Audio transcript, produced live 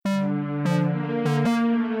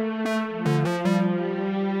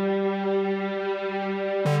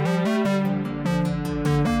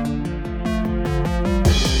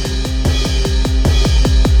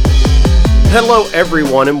Hello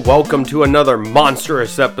everyone and welcome to another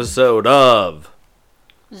monstrous episode of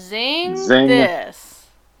Zing. This.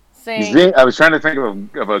 Zing. I was trying to think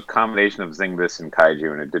of a combination of Zing This and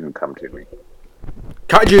Kaiju, and it didn't come to me.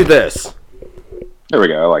 Kaiju This. There we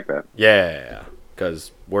go. I like that. Yeah,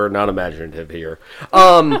 because we're not imaginative here.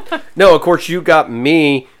 No, of course you got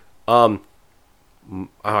me. I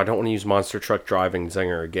don't want to use monster truck driving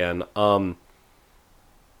Zinger again.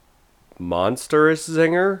 Monstrous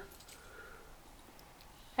Zinger?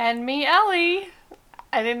 And me, Ellie.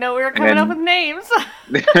 I didn't know we were coming up with names.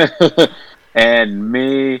 And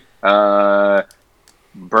me,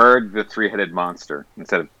 Berg, the three-headed monster,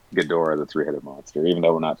 instead of Ghidorah, the three-headed monster, even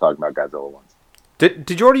though we're not talking about Godzilla ones.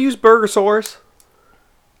 Did you already use Burgosaurus?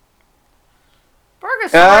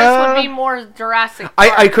 Burgosaurus would be more Jurassic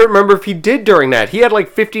Park. I couldn't remember if he did during that. He had like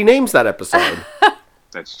 50 names that episode.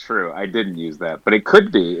 That's true. I didn't use that. But it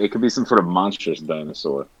could be. It could be some sort of monstrous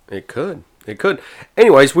dinosaur. It could.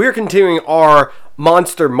 Anyways, we are continuing our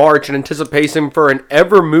monster march in anticipation for an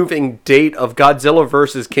ever-moving date of Godzilla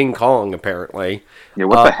vs. King Kong, apparently. Yeah,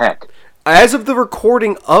 what the heck? As of the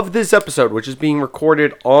recording of this episode, which is being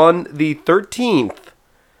recorded on the 13th,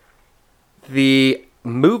 the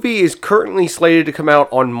movie is currently slated to come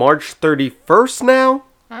out on March 31st now.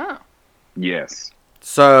 Oh. Yes.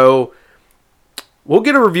 So, we'll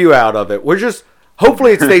get a review out of it.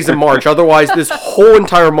 Hopefully it stays in March, otherwise this whole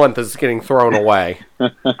entire month is getting thrown away.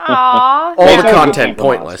 Aww. All the content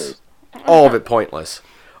pointless. All of it pointless.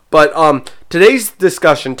 But today's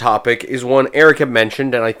discussion topic is one Eric had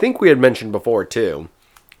mentioned, and I think we had mentioned before too.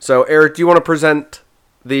 So, Eric, do you want to present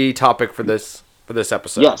the topic for this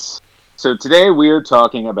episode? Yes. So today we are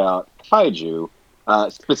talking about kaiju,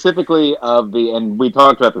 specifically and we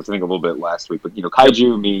talked about this I think a little bit last week, but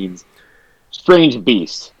kaiju means strange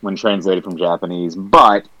beast when translated from Japanese,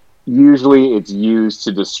 but usually it's used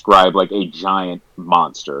to describe like a giant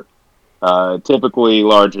monster. Typically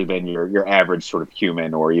larger than your average sort of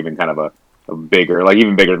human, or even kind of a bigger, like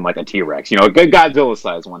even bigger than like a T-Rex. A good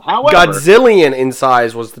Godzilla-sized one. However, Godzillion in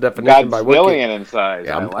size was the definition by Wiki. Godzillion in size.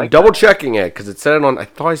 Yeah, I'm double checking it because it said it on. I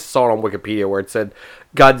thought I saw it on Wikipedia where it said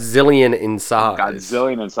Godzillion in size.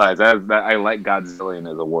 Godzillion in size. I like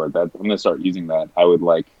Godzillion as a word. I'm going to start using that. I would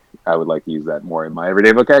like to use that more in my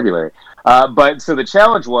everyday vocabulary. But so the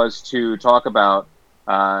challenge was to talk about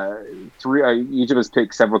each of us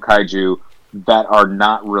picked several kaiju that are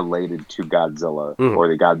not related to Godzilla or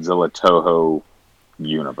the Godzilla Toho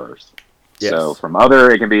universe. Yes. So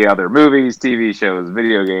it can be other movies, TV shows,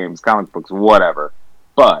 video games, comic books, whatever,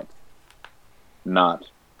 but not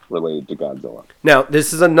related to Godzilla. Now,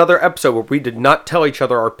 this is another episode where we did not tell each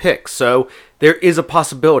other our picks, so there is a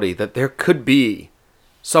possibility that there could be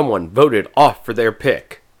someone voted off for their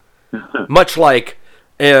pick. Much like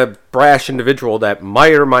a brash individual that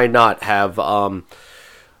might or might not have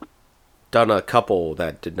done a couple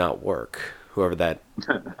that did not work. Whoever that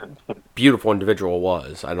beautiful individual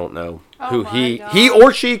was. I don't know who he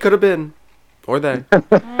or she could have been. Or they.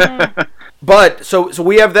 But, so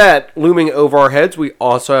we have that looming over our heads. We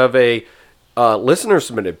also have a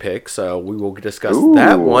listener-submitted pick, so we will discuss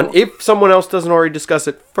that one. If someone else doesn't already discuss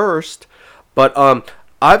it first. But,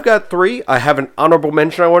 I've got 3. I have an honorable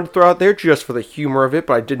mention I wanted to throw out there just for the humor of it,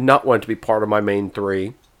 but I did not want it to be part of my main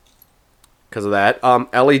 3 because of that.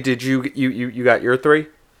 Ellie, did you got your 3?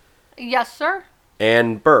 Yes, sir.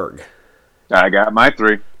 And Berg. I got my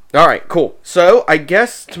 3. All right, cool. So I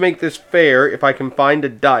guess to make this fair, if I can find a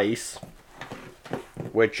dice,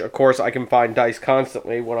 which of course I can find dice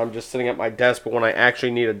constantly when I'm just sitting at my desk, but when I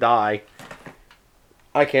actually need a die,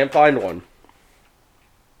 I can't find one.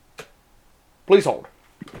 Please hold.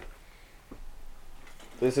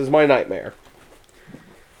 This is my nightmare.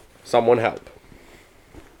 Someone help.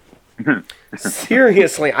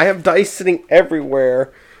 Seriously, I have dice sitting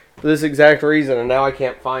everywhere for this exact reason, and now I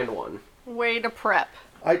can't find one. Way to prep.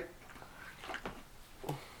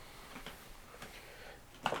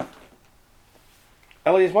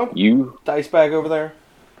 Ellie, is my dice bag over there?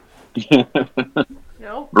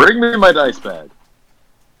 No. Bring me my dice bag.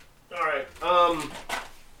 Alright,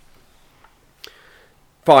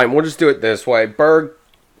 fine, we'll just do it this way. Berg,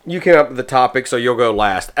 you came up with the topic, so you'll go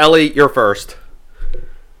last. Ellie, you're first.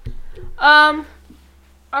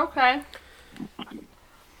 Okay.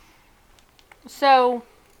 So,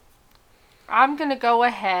 I'm going to go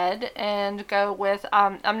ahead and go with,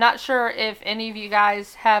 I'm not sure if any of you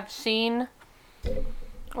guys have seen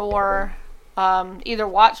or either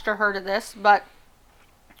watched or heard of this, but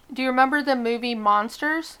do you remember the movie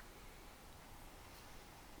Monsters?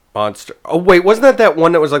 Monster. Oh, wait, wasn't that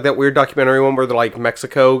one that was like that weird documentary one where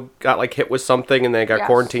Mexico got hit with something and they got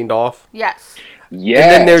quarantined off? Yes. Yes.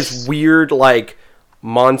 And then there's weird, like,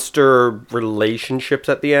 monster relationships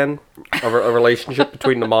at the end. A relationship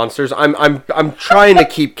between the monsters. I'm trying to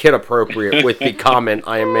keep kid appropriate with the comment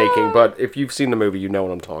I am making, but if you've seen the movie, you know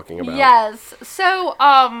what I'm talking about. Yes. So,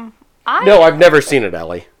 No, I've never seen it,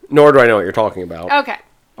 Ellie. Nor do I know what you're talking about. Okay.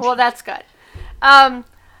 Well, that's good. I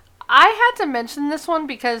had to mention this one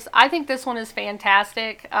because I think this one is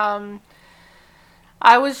fantastic.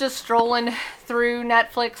 I was just strolling through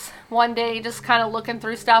Netflix one day, just kind of looking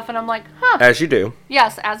through stuff, and I'm like, huh. As you do.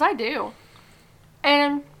 Yes, as I do.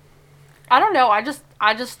 And I don't know, I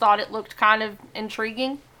just thought it looked kind of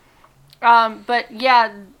intriguing. But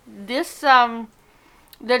yeah, this, the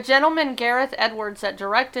gentleman Gareth Edwards that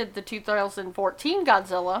directed the 2014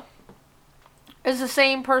 Godzilla is the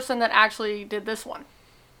same person that actually did this one.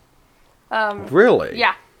 Really?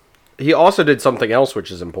 Yeah. He also did something else which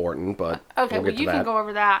is important, but okay, we'll well, get to you that. can go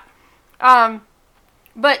over that.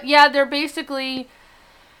 But yeah, they're basically,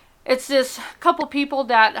 it's this couple people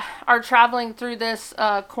that are traveling through this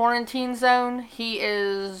quarantine zone. He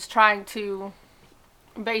is trying to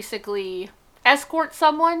basically escort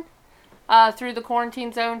someone through the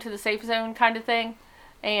quarantine zone to the safe zone kind of thing,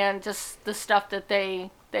 and just the stuff that they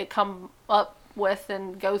come up with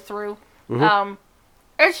and go through. Mm-hmm.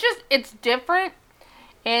 It's different.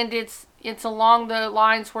 And it's along the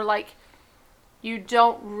lines where, like, you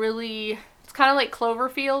don't really... It's kind of like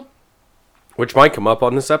Cloverfield. Which might come up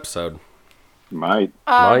on this episode. Might.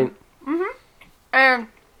 Mm-hmm. And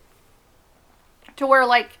to where,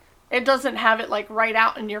 like, it doesn't have it, like, right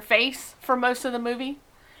out in your face for most of the movie.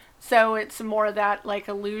 So it's more of that, like,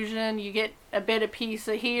 illusion. You get a bit of piece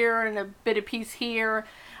of here and a bit of piece here.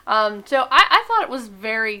 So I thought it was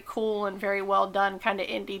very cool and very well done, kind of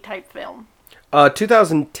indie-type film.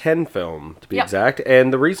 2010 film, to be exact.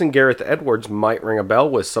 And the reason Gareth Edwards might ring a bell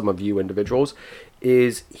with some of you individuals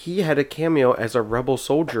is he had a cameo as a rebel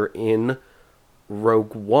soldier in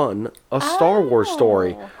Rogue One, a Star Wars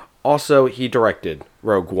story. Also, he directed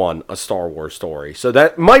Rogue One, a Star Wars story. So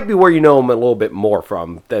that might be where you know him a little bit more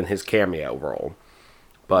from than his cameo role.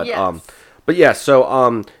 But, yes.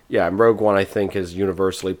 And Rogue One, I think, is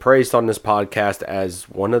universally praised on this podcast as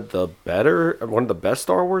one of the best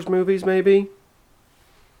Star Wars movies, maybe.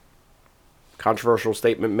 Controversial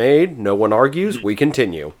statement made. No one argues. We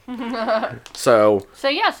continue. So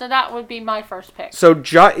that would be my first pick. So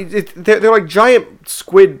they're like giant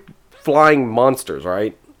squid flying monsters,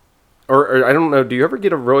 right? Or I don't know. Do you ever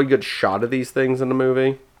get a really good shot of these things in the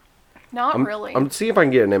movie? Not really. I'm see if I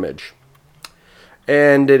can get an image.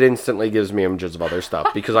 And it instantly gives me images of other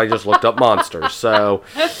stuff because I just looked up monsters. So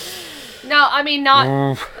no, I mean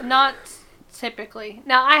not typically.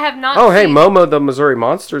 Now I have not. Oh, hey, Momo the Missouri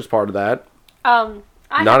Monster is part of that. I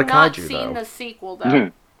not have a not kaiju, seen though. the sequel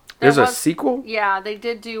though. There's a sequel? Yeah, they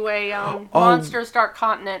did do a Monsters Dark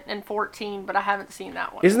Continent in 2014, but I haven't seen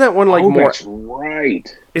that one. Isn't that one like more? That's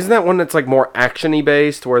right. Isn't that one that's like more action-y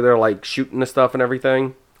based, where they're like shooting the stuff and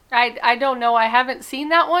everything? I don't know. I haven't seen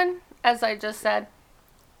that one, as I just said.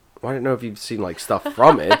 Well, I didn't know if you've seen like stuff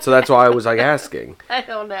from it, so that's why I was like asking. I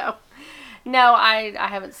don't know. No, I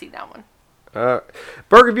haven't seen that one.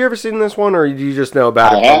 Berg, have you ever seen this one, or do you just know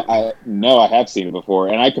about it? No, I have seen it before,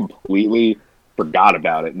 and I completely forgot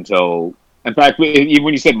about it until... In fact, even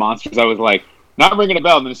when you said monsters, I was like, not ringing a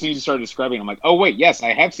bell, and then as soon as you started describing, I'm like, oh wait, yes,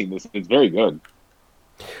 I have seen this. It's very good.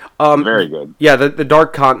 Very good. Yeah, the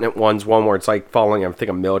Dark Continent one's one where it's like following, I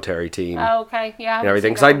think, a military team. Oh, okay, yeah. And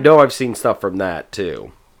everything, because I know I've seen stuff from that,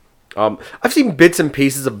 too. I've seen bits and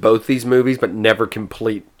pieces of both these movies, but never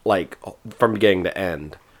complete, like, from beginning to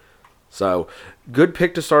end. So, good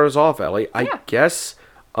pick to start us off, Ellie. Yeah. I guess,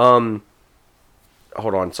 hold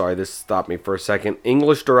on, sorry, this stopped me for a second.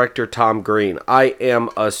 English director Tom Green. I am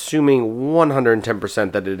assuming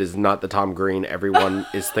 110% that it is not the Tom Green everyone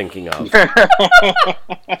is thinking of.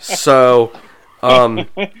 So, my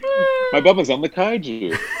Bubba's on the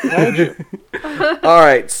kaiju. All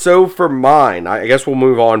right, so for mine, I guess we'll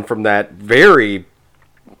move on from that very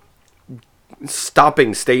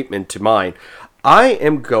stopping statement to mine. I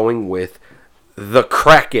am going with the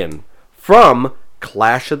Kraken from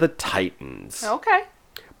Clash of the Titans. Okay.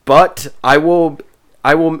 But I will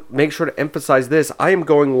make sure to emphasize this. I am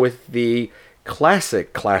going with the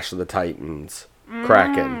classic Clash of the Titans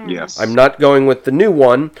Kraken. Yes. I'm not going with the new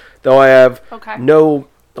one, though I have no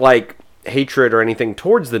like hatred or anything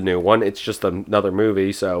towards the new one. It's just another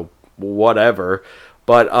movie, so whatever.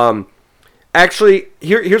 But actually,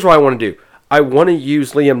 here's what I want to do. I want to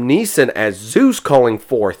use Liam Neeson as Zeus calling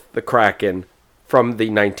forth the Kraken from the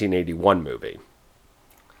 1981 movie.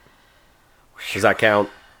 Does that count?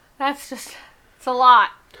 That's just... It's a lot.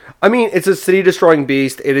 I mean, it's a city-destroying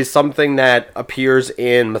beast. It is something that appears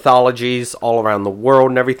in mythologies all around the world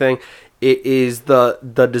and everything. It is the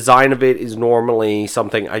design of it is normally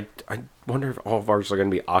something. I wonder if all of ours are going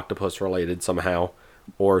to be octopus-related somehow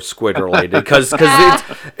or squid-related because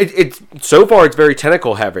it's so far it's very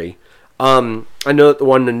tentacle-heavy. I know that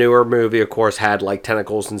the newer movie, of course, had like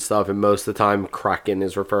tentacles and stuff, and most of the time, Kraken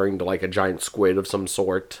is referring to like a giant squid of some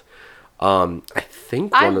sort. I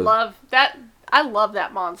think I love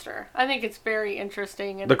that monster. I think it's very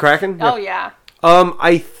interesting. The Kraken? Oh yeah.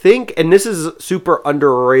 I think, and this is a super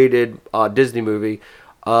underrated Disney movie,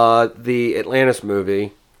 the Atlantis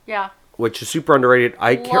movie. Yeah. Which is super underrated.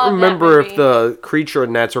 I can't remember if the creature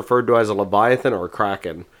in that's referred to as a Leviathan or a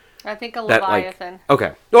Kraken. I think a Leviathan.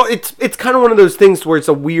 Okay. Well, it's kind of one of those things where it's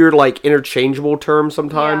a weird, like, interchangeable term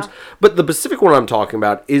sometimes. Yeah. But the specific one I'm talking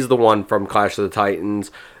about is the one from Clash of the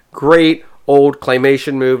Titans. Great old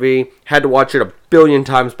claymation movie. Had to watch it a billion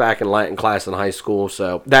times back in Latin class in high school.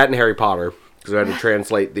 So that and Harry Potter, because I had to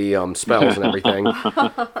translate the spells and everything.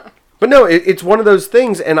 But no, it's one of those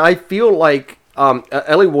things, and I feel like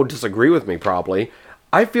Ellie will disagree with me probably.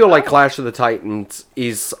 I feel like Clash of the Titans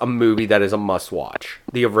is a movie that is a must-watch.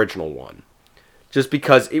 The original one. Just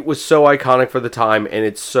because it was so iconic for the time, and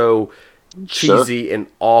it's so cheesy and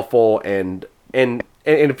awful, and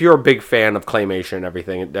if you're a big fan of claymation and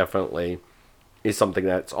everything, it definitely is something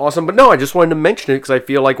that's awesome. But no, I just wanted to mention it, because I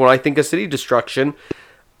feel like when I think of city destruction,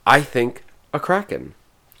 I think a Kraken.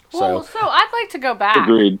 Well, so I'd like to go back.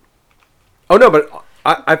 Agreed. Oh, no, but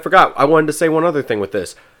I forgot. I wanted to say one other thing with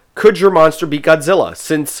this. Could your monster be Godzilla?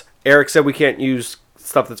 Since Eric said we can't use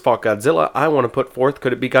stuff that's fought Godzilla, I want to put forth,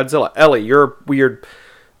 could it be Godzilla? Ellie, you're weird,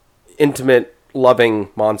 intimate, loving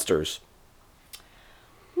monsters.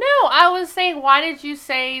 No, I was saying, why did you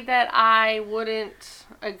say that I wouldn't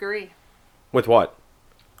agree? With what?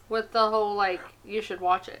 With the whole, like, you should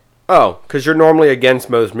watch it. Oh, because you're normally against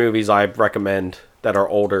most movies I recommend that are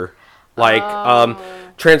older. Like,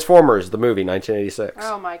 Transformers, the movie, 1986.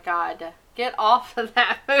 Oh my god. Get off of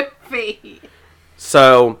that movie.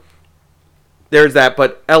 So, there's that.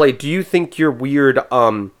 But, Ellie, do you think your weird,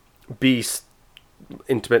 beast,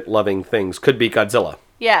 intimate, loving things could be Godzilla?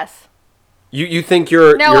 Yes. You think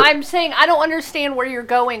you're... I'm saying I don't understand where you're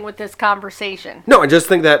going with this conversation. No, I just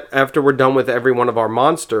think that after we're done with every one of our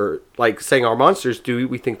saying our monsters, do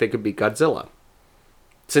we think they could be Godzilla?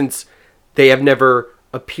 Since they have never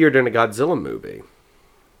appeared in a Godzilla movie.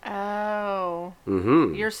 Oh.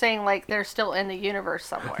 Mm-hmm. You're saying like they're still in the universe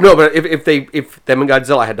somewhere. No, but if them and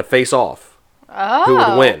Godzilla had to face off, who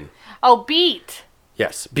would win? Oh, beat.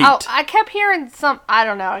 Yes, beat. Oh, I kept hearing I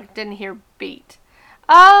don't know. I didn't hear beat.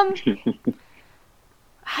 I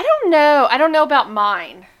don't know. I don't know about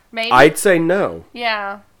mine. Maybe. I'd say no.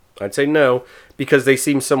 Yeah. I'd say no because they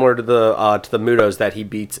seem similar to the Mutos that he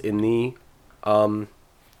beats in the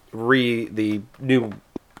the new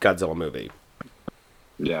Godzilla movie.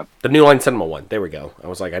 Yeah. The New Line Cinema one. There we go. I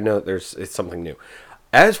was like, I know it's something new.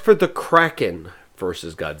 As for the Kraken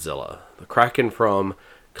versus Godzilla, the Kraken from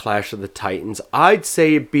Clash of the Titans, I'd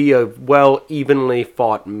say it'd be a evenly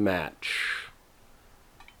fought match.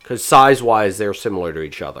 Because size-wise, they're similar to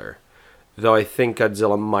each other. Though I think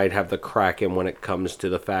Godzilla might have the Kraken when it comes to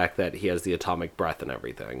the fact that he has the atomic breath and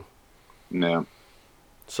everything. No.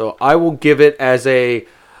 So I will give it as a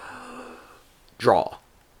draw.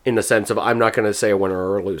 In the sense of, I'm not going to say a winner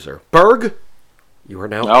or a loser. Berg, you are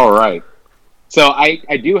now... All right. So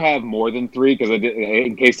I do have more than three, because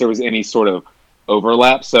in case there was any sort of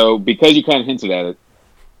overlap. So because you kind of hinted at it,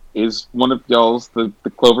 is one of y'all's the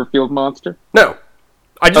Cloverfield monster? No.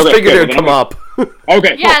 I just figured it would come up.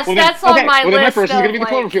 Okay. Yes, cool. that's on my list. Then my first is going to be the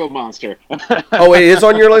Cloverfield monster. Oh, it is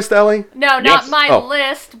on your list, Ellie? No, not my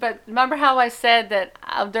list, but remember how I said that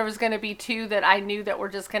there was going to be two that I knew that were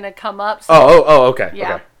just going to come up? So, okay.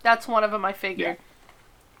 Yeah, okay. That's one of them I figured. Yeah.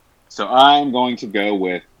 So I'm going to go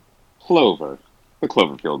with Clover, the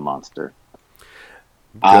Cloverfield monster.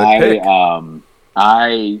 Good pick.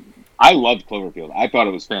 I loved Cloverfield. I thought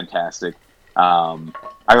it was fantastic.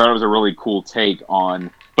 I thought it was a really cool take on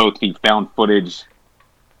both the found footage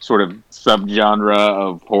sort of subgenre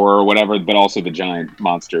of horror or whatever, but also the giant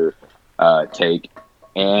monster take.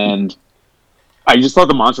 And I just thought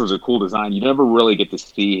the monster was a cool design. You never really get to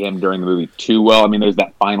see him during the movie too well. I mean, there's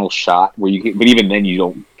that final shot where but even then you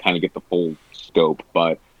don't kind of get the full scope.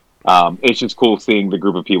 But it's just cool seeing the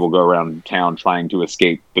group of people go around town trying to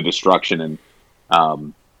escape the destruction.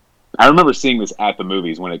 And I remember seeing this at the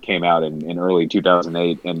movies when it came out in early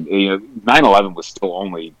 2008, and 9/11 was still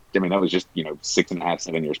only, that was just 6.5,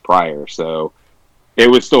 7 years prior, so it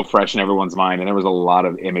was still fresh in everyone's mind, and there was a lot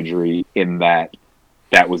of imagery in that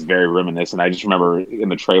that was very reminiscent. I just remember in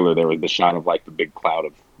the trailer there was the shot of like the big cloud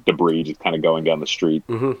of debris just kind of going down the street,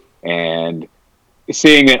 and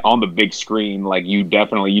seeing it on the big screen, like you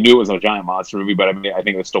knew it was a giant monster movie, but I mean, I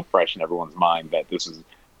think it's still fresh in everyone's mind that this is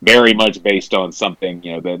very much based on something.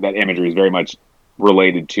 You know, that imagery is very much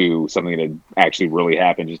related to something that had actually really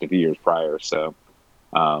happened just a few years prior. So,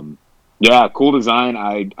 yeah, cool design.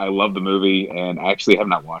 I love the movie, and I actually have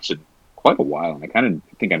not watched it in quite a while, and I kind of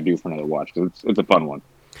think I'm due for another watch because it's a fun one.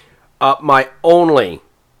 My only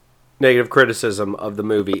negative criticism of the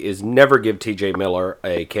movie is never give T.J. Miller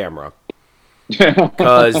a camera.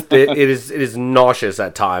 Because it is nauseous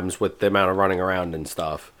at times with the amount of running around and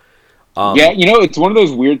stuff. Yeah, you know, it's one of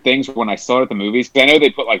those weird things when I saw it at the movies. Cause I know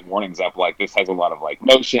they put like warnings up, like this has a lot of like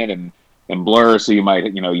motion and blur, so you might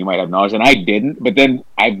have nausea. And I didn't, but then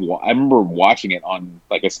I remember watching it on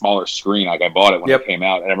like a smaller screen. Like I bought it when it came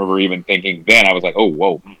out, and I remember even thinking then I was like, oh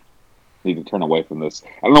whoa, need to turn away from this.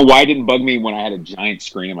 I don't know why it didn't bug me when I had a giant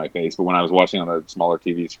screen in my face, but when I was watching on a smaller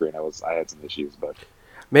TV screen, I had some issues, but.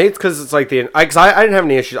 Maybe it's because it's like because I didn't have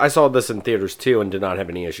any issues. I saw this in theaters too and did not have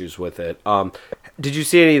any issues with it. Did you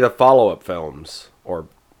see any of the follow-up films? Or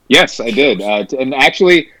yes, I did. And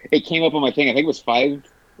actually, it came up on my thing. I think it was 5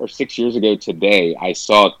 or 6 years ago today. I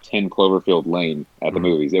saw 10 Cloverfield Lane at the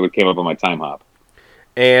movies. It came up on my time hop.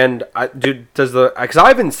 And because I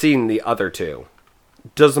haven't seen the other two.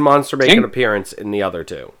 Does the monster make an appearance in the other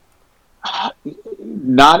two?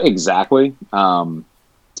 Not exactly.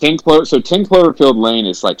 10 Cloverfield Lane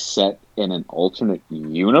is like set in an alternate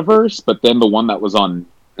universe, but then the one that was on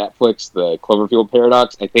Netflix, the Cloverfield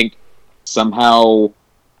Paradox, I think somehow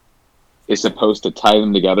is supposed to tie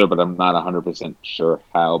them together, but I'm not 100% sure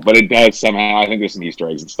how. But it does somehow. I think there's some Easter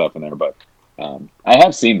eggs and stuff in there, but I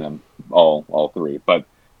have seen them all three. But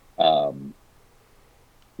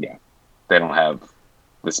yeah, they don't have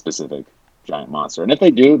the specific giant monster, and if they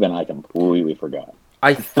do, then I completely forgot.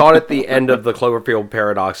 I thought at the end of the Cloverfield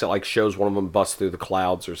Paradox, it like shows one of them bust through the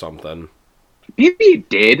clouds or something. Maybe it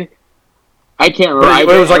did. I can't remember.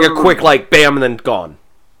 But it was like a quick like bam and then gone.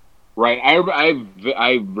 Right.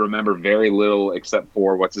 I remember very little except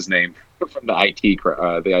for what's his name from the IT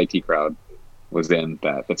crowd was in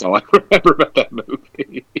that. That's all I remember about that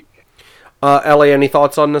movie. Ellie, any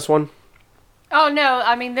thoughts on this one? Oh no!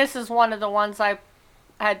 I mean, this is one of the ones I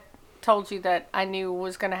had told you that I knew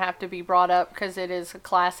was going to have to be brought up because it is a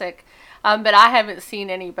classic. But I haven't seen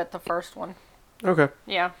any but the first one. Okay.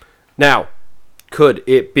 Yeah. Now, could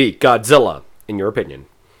it be Godzilla, in your opinion?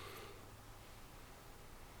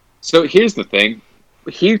 So here's the thing.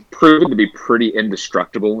 He's proven to be pretty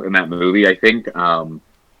indestructible in that movie, I think.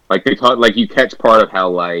 Like you catch part of how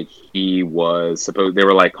like he was supposed, they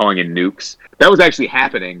were like calling in nukes. That was actually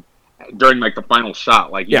happening during like the final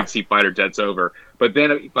shot. Like you can see fighter jets over. But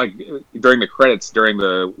then, like during the credits, during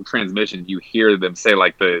the transmission, you hear them say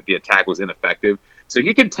like the attack was ineffective. So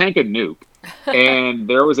he can tank a nuke. And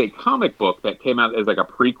there was a comic book that came out as like a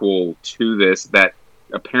prequel to this that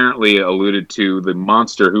apparently alluded to the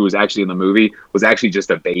monster who was actually in the movie was actually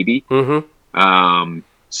just a baby. Mm-hmm.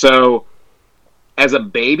 So as a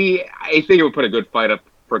baby, I think it would put a good fight up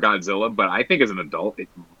for Godzilla. But I think as an adult, it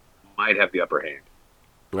might have the upper hand.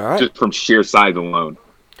 All right. Just from sheer size alone.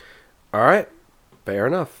 All right. Fair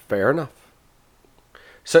enough.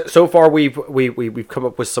 So far we've come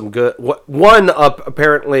up with some good one up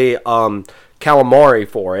apparently calamari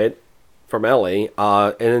for it from Ellie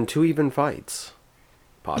and then 2 even fights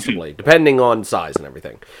possibly depending on size and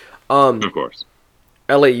everything. Of course.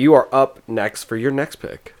 Ellie, you are up next for your next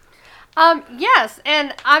pick. Yes,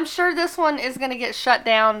 and I'm sure this one is going to get shut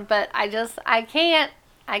down, but I can't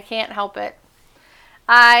help it.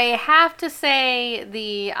 I have to say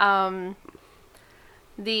the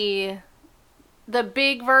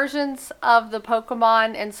big versions of the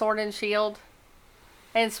Pokemon and Sword and Shield,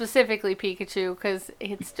 and specifically Pikachu, because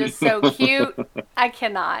it's just so cute. I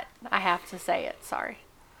have to say it. Sorry.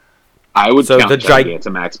 I would count the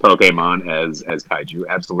Gigantamax Pokemon as kaiju.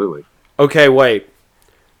 Absolutely. Okay, wait.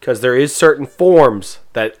 Because there is certain forms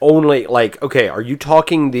that only, like, okay, are you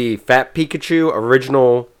talking the Fat Pikachu,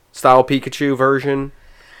 original style Pikachu version?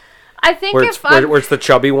 I think where it's the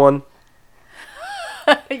chubby one?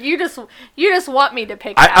 You just want me to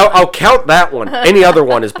pick I'll count that one. Any other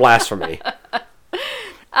one is blasphemy.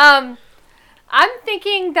 I'm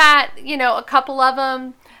thinking that, a couple of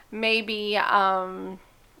them, maybe, oh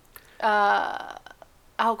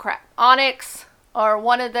crap, Onyx, or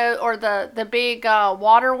one of those, or the big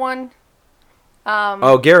water one.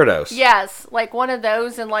 Gyarados. Yes, like one of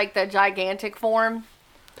those in like the gigantic form.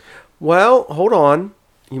 Well, hold on.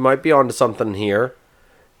 You might be onto something here.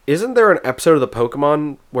 Isn't there an episode of the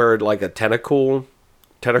Pokemon where like a Tentacool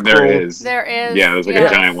tentacle. There is. Yeah, there's like a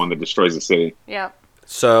giant one that destroys the city. Yeah.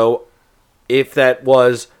 So, if that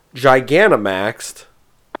was Gigantamaxed,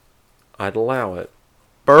 I'd allow it.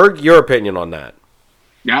 Berg, your opinion on that?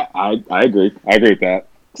 Yeah, I agree. I agree with that.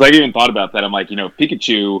 Because I even thought about that. I'm like,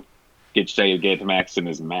 Pikachu gets Gigantamaxed and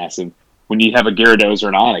is massive. When you have a Gyarados or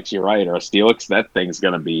an Onix, you're right, or a Steelix, that thing's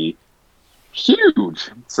going to be huge.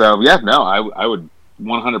 So, yeah, no, I would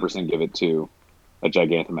 100% give it to a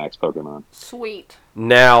Gigantamax Pokemon. Sweet.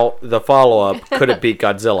 Now, the follow-up, could it beat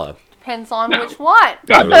Godzilla? Depends on which one.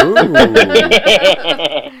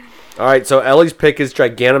 All right, so Ellie's pick is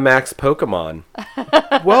Gigantamax Pokemon.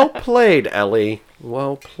 Well played, Ellie.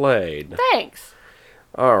 Well played. Thanks.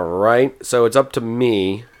 All right, so it's up to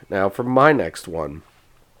me now for my next one.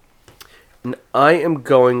 And I am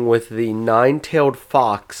going with the nine-tailed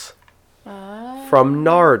fox from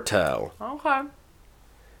Naruto. Okay.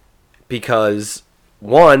 Because,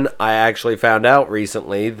 one, I actually found out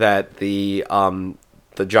recently that the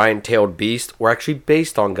giant-tailed beast were actually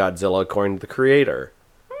based on Godzilla, according to the creator.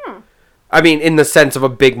 I mean, in the sense of a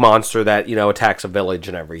big monster that, attacks a village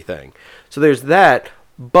and everything. So there's that,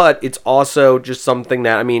 but it's also just something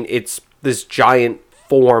that, it's this giant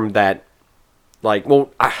form that,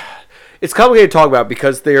 it's complicated to talk about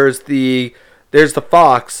because there's the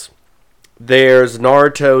fox, there's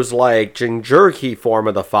Naruto's, Jinchuriki form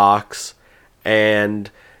of the fox, and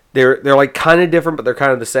they're kind of different, but they're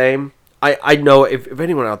kind of the same. I know if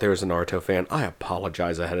anyone out there is a Naruto fan, I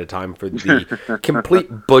apologize ahead of time for the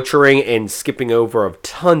complete butchering and skipping over of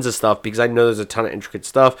tons of stuff because I know there's a ton of intricate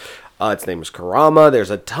stuff. Its name is Kurama.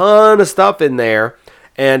 There's a ton of stuff in there,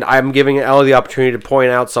 and I'm giving Ellie the opportunity to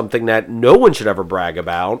point out something that no one should ever brag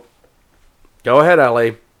about. Go ahead,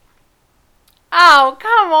 Ellie. Oh,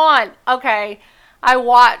 come on. Okay, I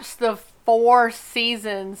watched the 4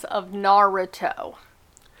 seasons of Naruto.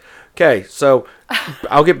 Okay, so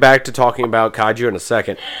I'll get back to talking about kaiju in a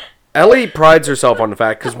second. Ellie prides herself on the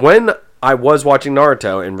fact, because when I was watching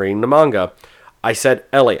Naruto and reading the manga, I said,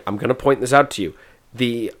 Ellie, I'm going to point this out to you.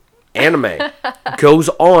 The anime goes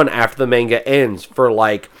on after the manga ends for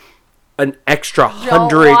an extra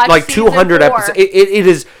 200 episodes.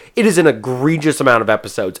 It is an egregious amount of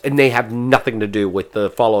episodes, and they have nothing to do with the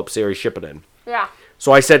follow-up series Shippuden. Yeah.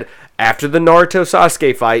 So I said, after the Naruto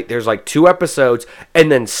Sasuke fight, there's 2 episodes,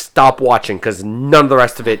 and then stop watching, because none of the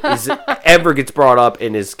rest of it ever gets brought up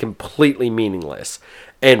and is completely meaningless.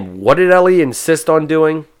 And what did Ellie insist on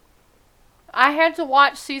doing? I had to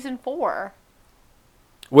watch season 4.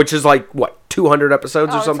 Which is 200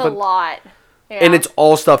 episodes or something? It's a lot. Yeah. And it's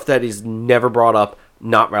all stuff that is never brought up,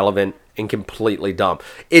 not relevant, and completely dumb.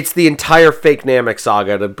 It's the entire fake Namek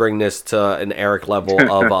saga to bring this to an Eric level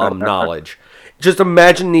of knowledge. Just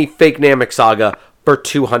imagine the fake Namek saga for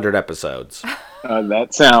 200 episodes.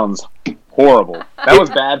 That sounds horrible. That was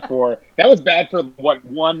bad for what,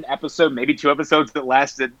 1 episode, maybe 2 episodes that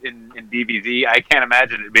lasted in DBZ. I can't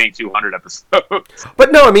imagine it being 200 episodes.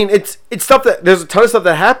 But no, it's stuff that there's a ton of stuff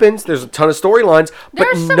that happens. There's a ton of storylines, but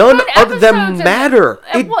none of them matter.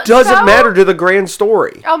 It doesn't matter to the grand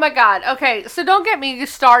story. Oh my god. Okay, so don't get me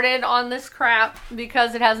started on this crap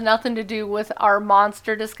because it has nothing to do with our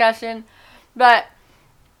monster discussion. But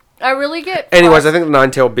I really get... Anyways, I think the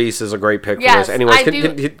Nine-Tailed Beast is a great pick for this. Anyways,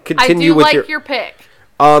 continue with your pick.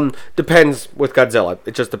 Depends with Godzilla.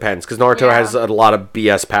 It just depends, because Naruto has a lot of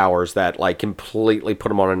BS powers that, completely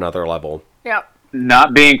put him on another level. Yep.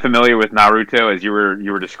 Not being familiar with Naruto, as you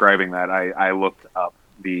were describing that, I looked up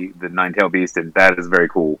the Nine-Tailed Beast, and that is very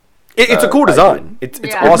cool. It's a cool design. It's awesome.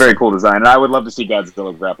 It's a very cool design, and I would love to see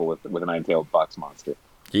Godzilla grapple with a Nine-Tailed Fox monster.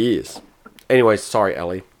 Yes. Anyways, sorry,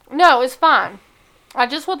 Ellie. No, it's fine. I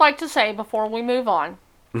just would like to say before we move on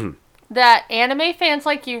that anime fans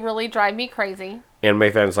like you really drive me crazy.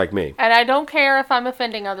 Anime fans like me. And I don't care if I'm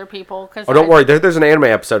offending other people. Don't worry. There's an anime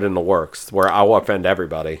episode in the works where I will offend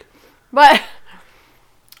everybody. But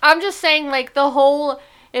I'm just saying, the whole,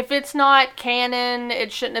 if it's not canon,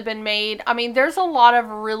 it shouldn't have been made. There's a lot of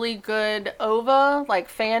really good OVA,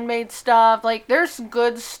 fan-made stuff. There's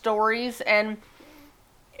good stories, and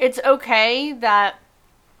it's okay that...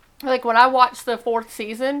 when I watched the 4th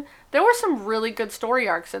season, there were some really good story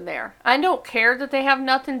arcs in there. I don't care that they have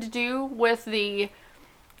nothing to do with the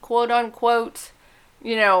quote-unquote,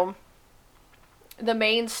 the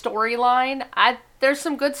main storyline. There's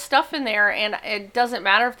some good stuff in there, and it doesn't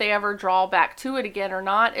matter if they ever draw back to it again or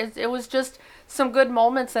not. It was just some good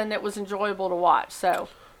moments, and it was enjoyable to watch. So,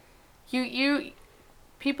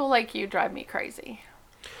 people like you drive me crazy.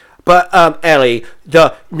 But, Ellie,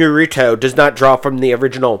 the Naruto does not draw from the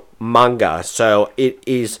original manga, so it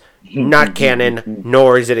is not canon,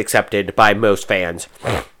 nor is it accepted by most fans.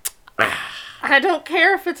 I don't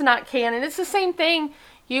care if it's not canon. It's the same thing.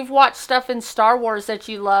 You've watched stuff in Star Wars that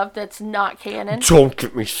you love that's not canon. Don't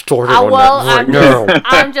get me started on that right now.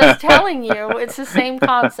 I'm just telling you, it's the same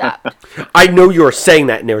concept. I know you are saying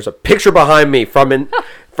that, and there's a picture behind me from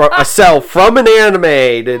a cell from an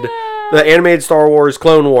animated, the animated Star Wars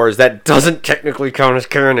Clone Wars that doesn't technically count as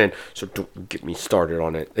canon. So don't get me started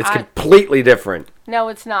on it. It's completely different. No,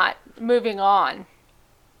 it's not. Moving on.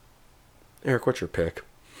 Eric, what's your pick?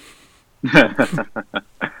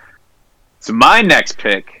 So my next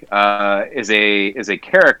pick is a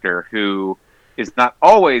character who is not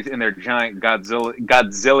always in their giant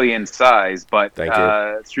Godzillian size, but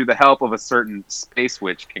through the help of a certain space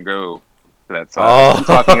witch can go to that size. Oh. I'm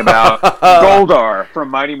talking about Goldar from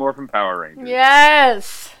Mighty Morphin Power Rangers.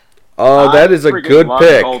 Yes. Oh, that is a good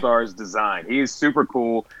pick. Goldar's design. He's super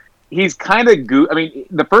cool. He's kind of I mean,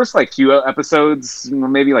 the first few episodes,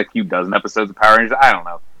 maybe few dozen episodes of Power Rangers, I don't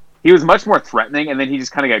know. He was much more threatening, and then he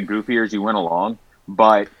just kind of got goofier as you went along.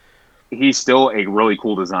 But he's still a really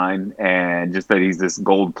cool design, and just that he's this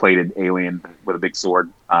gold-plated alien with a big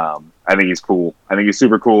sword. I think he's cool. I think he's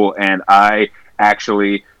super cool, and I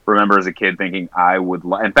actually remember as a kid thinking I would...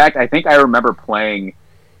 In fact, I think I remember playing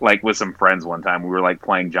with some friends one time. We were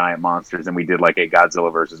playing Giant Monsters, and we did a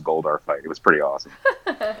Godzilla versus Goldar fight. It was pretty awesome.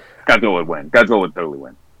 Godzilla would win. Godzilla would totally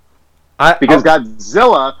win. Because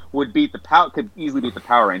Godzilla could easily beat the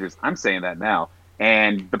Power Rangers. I'm saying that now.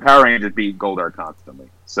 And the Power Rangers beat Goldar constantly.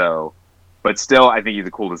 So, but still, I think he's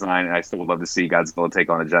a cool design, and I still would love to see Godzilla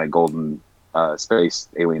take on a giant golden space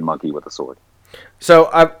alien monkey with a sword.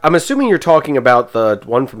 So, I'm assuming you're talking about the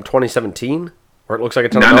one from 2017? Where it looks like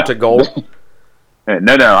it's melted gold?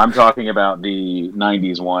 No, I'm talking about the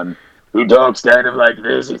 90s one. Who talks kind of like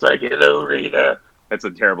this? He's like, hello, Rita. That's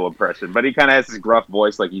a terrible impression. But he kind of has this gruff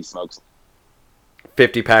voice like he smokes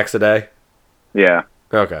 50 packs a day? Yeah.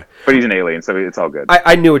 Okay. But he's an alien, so it's all good.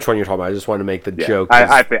 I knew which one you're talking about. I just wanted to make the joke.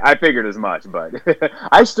 I figured as much, but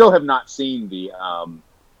I still have not seen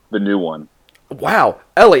the new one. Wow.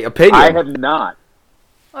 Ellie, opinion. I have not.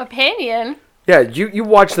 Opinion? Yeah, you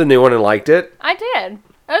watched the new one and liked it? I did. It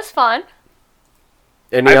was fun.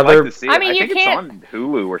 Any other? Like to see it. I mean, it's on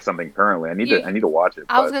Hulu or something currently. I need to watch it.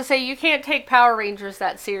 I was gonna say you can't take Power Rangers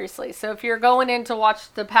that seriously. So if you're going in to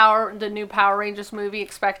watch the new Power Rangers movie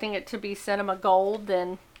expecting it to be cinema gold,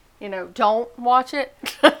 then don't watch it.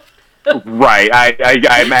 Right.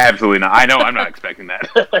 I'm absolutely not. I know I'm not expecting that.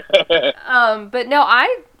 But no,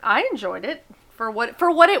 I enjoyed it for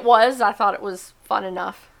what it was. I thought it was fun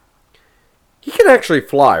enough. He can actually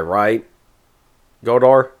fly, right?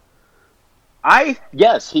 Goldar?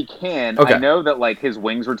 Yes, he can. Okay. I know that his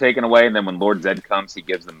wings were taken away, and then when Lord Zed comes, he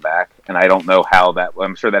gives them back. And I don't know how that.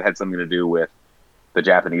 I'm sure that had something to do with the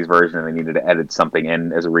Japanese version, and they needed to edit something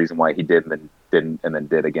in as a reason why he did and then didn't, and then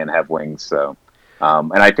did again have wings. So,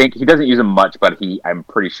 and I think he doesn't use them much, but I'm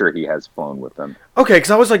pretty sure he has flown with them. Okay,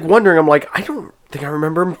 because I was wondering. I'm I don't think I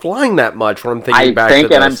remember him flying that much when I'm thinking back to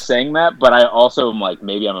this. And I'm saying that, but I also am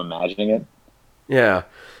maybe I'm imagining it. Yeah.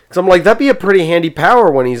 So I'm that'd be a pretty handy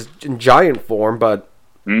power when he's in giant form, but...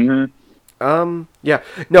 Mm-hmm. Yeah.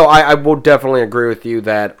 No, I will definitely agree with you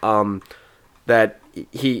that that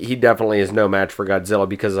he definitely is no match for Godzilla,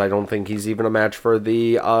 because I don't think he's even a match for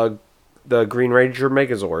the Green Ranger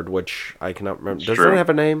Megazord, which I cannot remember. Does it have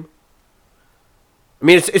a name? I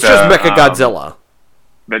mean, it's just Mechagodzilla.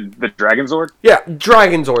 The Dragon Zord? Yeah,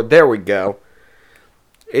 Dragon Zord. There we go.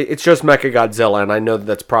 It's just Mechagodzilla, and I know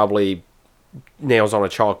that's probably nails on a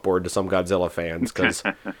chalkboard to some Godzilla fans, because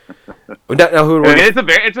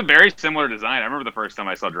it's a very similar design. I remember the first time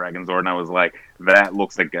I saw Dragon Zord, and I was like, that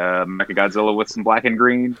looks like Mechagodzilla with some black and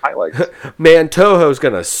green highlights. Man, Toho's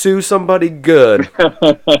gonna sue somebody good.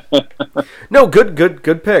 No,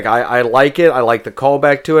 good pick. I like it. I like the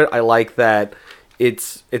callback to it. I like that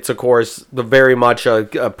it's of course the very much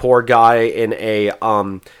a poor guy in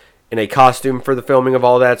a costume for the filming of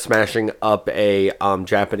all that, smashing up a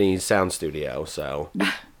Japanese sound studio. So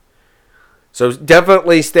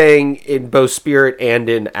definitely staying in both spirit and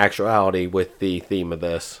in actuality with the theme of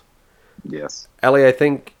this. Yes. Ellie, I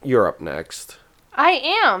think you're up next. I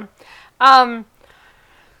am.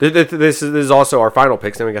 This is also our final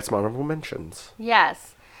picks, and we got some honorable mentions.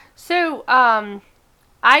 Yes. So,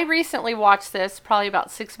 I recently watched this, probably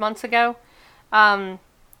about 6 months ago.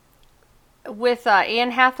 With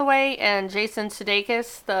Anne Hathaway and Jason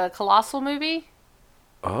Sudeikis, the Colossal movie.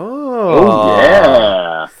 Oh,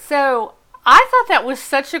 yeah. So, I thought that was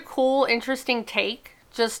such a cool, interesting take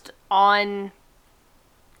just on,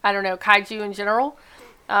 I don't know, kaiju in general.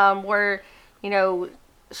 Where,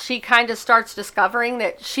 she kind of starts discovering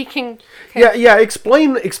that she can. Yeah.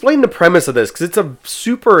 Explain the premise of this, because it's a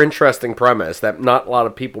super interesting premise that not a lot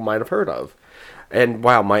of people might have heard of. And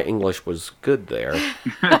wow, my English was good there.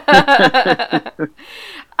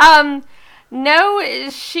 No,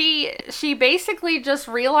 she basically just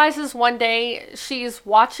realizes one day she's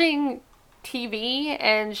watching TV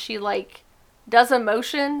and she like does a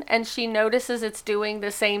motion and she notices it's doing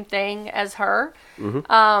the same thing as her.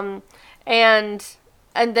 Mm-hmm.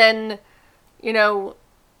 And then, you know,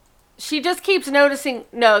 she just keeps noticing,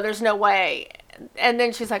 no, there's no way. And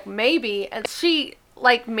then she's like, maybe. And she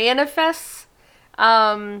like manifests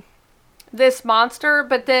this monster,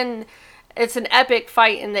 but then it's an epic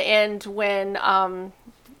fight in the end when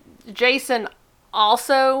Jason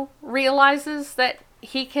also realizes that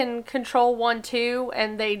he can control one too,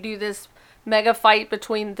 and they do this mega fight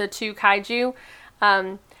between the two kaiju.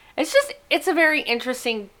 It's a very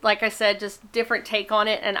interesting, like I said, just different take on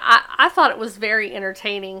it, and I thought it was very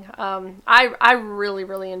entertaining. I really,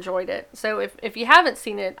 really enjoyed it. So if you haven't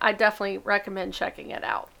seen it, I definitely recommend checking it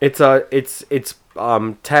out. It's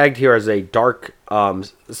tagged here as a dark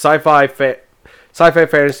sci-fi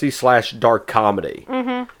fantasy / dark comedy.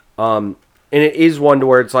 Mm-hmm. And it is one to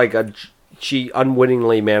where it's like she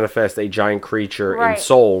unwittingly manifests a giant creature in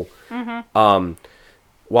Seoul. Mm-hmm.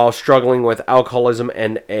 While struggling with alcoholism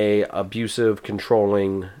and a abusive,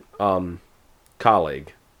 controlling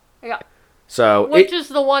colleague. Yeah. So which is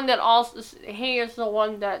the one that also he is the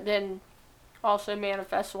one that then also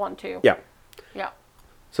manifests one too. Yeah. Yeah.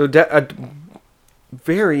 So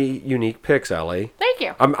very unique picks, Ellie. Thank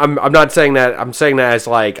you. I'm not saying that. I'm saying that as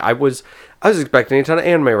like I was expecting a ton of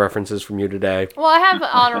anime references from you today. Well, I have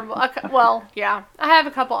honorable. Well, yeah, I have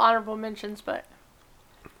a couple honorable mentions, but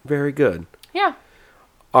very good. Yeah.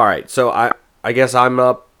 All right, so I guess I'm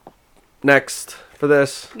up next for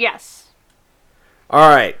this. Yes. All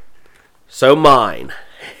right, so mine.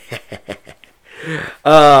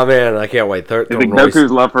 Oh man, I can't wait. Is it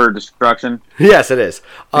Goku's love for destruction? Yes, it is.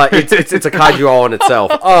 It's a kaiju all in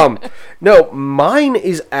itself. No, mine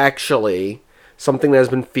is actually something that has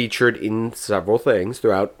been featured in several things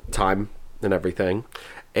throughout time and everything,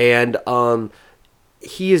 and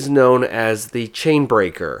he is known as the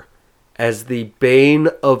Chainbreaker, as the Bane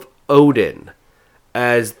of Odin,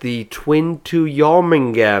 as the twin to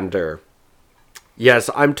Jormungandr. Yes,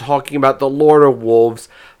 I'm talking about the Lord of Wolves,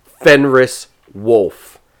 Fenris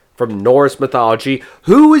Wolf, from Norse mythology,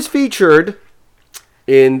 who is featured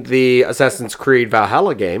in the Assassin's Creed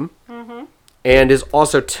Valhalla game, and is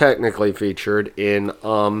also technically featured in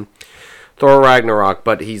Thor Ragnarok,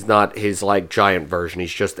 but he's not his like giant version.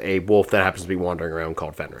 He's just a wolf that happens to be wandering around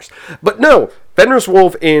called Fenris. But no, Fenris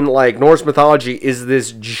Wolf in like Norse mythology is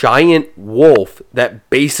this giant wolf that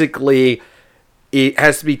basically it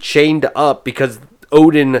has to be chained up because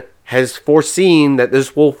Odin has foreseen that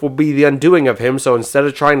this wolf will be the undoing of him. So instead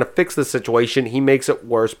of trying to fix the situation, he makes it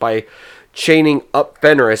worse by chaining up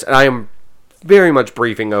Fenris. And I am very much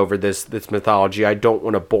briefing over this mythology. I don't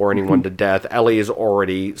want to bore anyone to death. Ellie is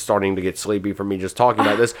already starting to get sleepy from me just talking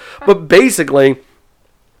about this. But basically,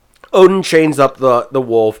 Odin chains up the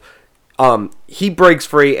wolf. He breaks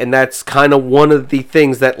free, and that's kind of one of the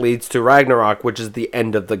things that leads to Ragnarok, which is the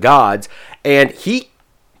end of the gods. And he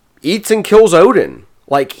eats and kills Odin.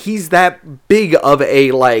 Like, he's that big of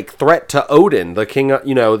a, like, threat to Odin, the king, the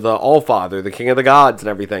Allfather, the king of the gods and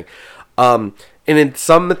everything. And in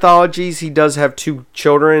some mythologies, he does have two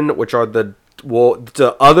children, which are the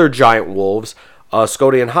other giant wolves,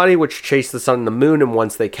 Skadi and Hati, which chase the sun and the moon, and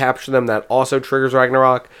once they capture them, that also triggers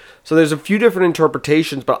Ragnarok. So there's a few different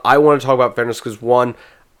interpretations, but I want to talk about Fenris because, one,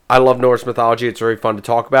 I love Norse mythology. It's very fun to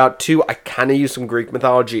talk about. Two, I kind of used some Greek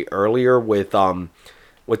mythology earlier with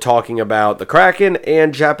talking about the Kraken,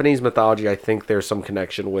 and Japanese mythology. I think there's some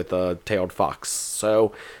connection with a tailed fox.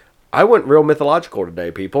 So I went real mythological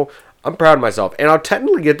today, people. I'm proud of myself. And I'll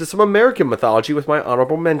technically get to some American mythology with my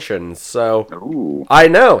honorable mentions. So, ooh. I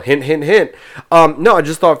know. Hint, hint, hint. No, I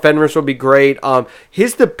just thought Fenris would be great.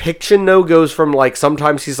 His depiction, though, goes from, like,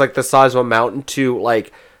 sometimes he's, like, the size of a mountain to,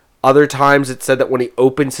 like, other times it said that when he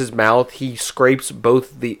opens his mouth, he scrapes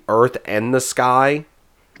both the earth and the sky.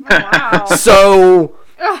 Wow. So,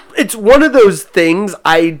 it's one of those things,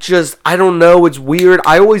 I don't know, it's weird.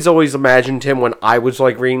 I always imagined him when I was,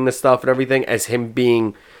 like, reading this stuff and everything as him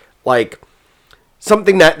being, like,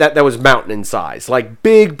 something that was mountain in size. Like,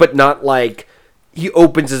 big, but not like he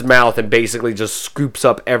opens his mouth and basically just scoops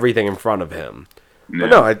up everything in front of him. Yeah. But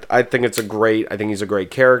no, I think I think he's a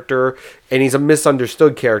great character, and he's a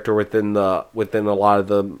misunderstood character within a lot of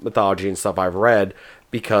the mythology and stuff I've read,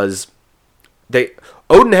 because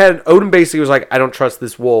Odin basically was like, I don't trust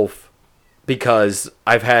this wolf because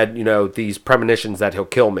I've had, these premonitions that he'll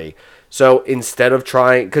kill me. So instead of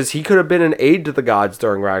trying, because he could have been an aid to the gods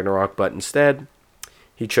during Ragnarok, but instead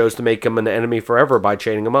he chose to make him an enemy forever by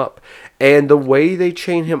chaining him up. And the way they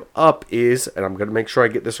chain him up is, and I'm going to make sure I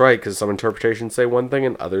get this right because some interpretations say one thing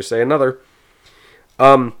and others say another.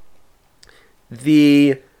 The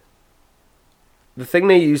thing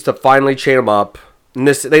they use to finally chain him up, and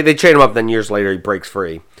they chain him up, then years later he breaks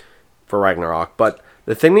free for Ragnarok. But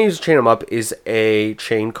the thing they use to chain him up is a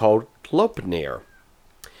chain called Glopnir.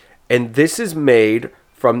 And this is made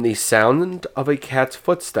from the sound of a cat's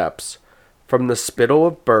footsteps, from the spittle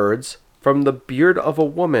of birds, from the beard of a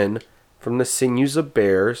woman, from the sinews of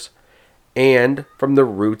bears, and from the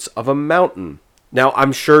roots of a mountain. Now,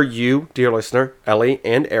 I'm sure you, dear listener, Ellie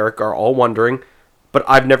and Eric, are all wondering, but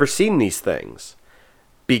I've never seen these things.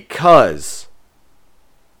 Because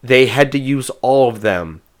they had to use all of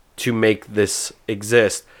them to make this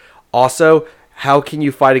exist. Also, how can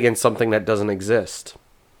you fight against something that doesn't exist?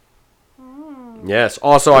 Yes.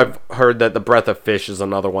 Also, I've heard that the breath of fish is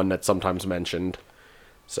another one that's sometimes mentioned.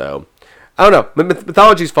 So, I don't know.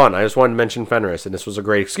 Mythology's fun. I just wanted to mention Fenris, and this was a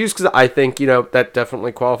great excuse because I think, that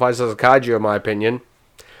definitely qualifies as a kaiju in my opinion.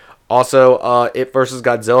 Also, It versus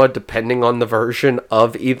Godzilla, depending on the version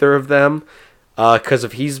of either of them. Because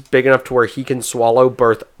if he's big enough to where he can swallow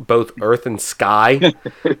both earth and sky,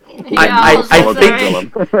 I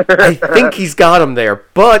think he's got him there.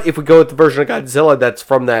 But if we go with the version of Godzilla that's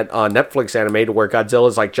from that Netflix animated where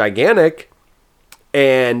Godzilla's like gigantic,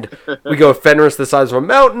 and we go with Fenris the size of a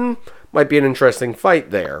mountain, might be an interesting fight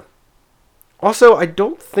there. Also, I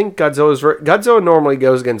don't think Godzilla normally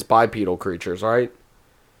goes against bipedal creatures, right?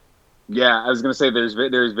 Yeah, I was going to say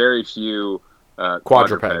there's very few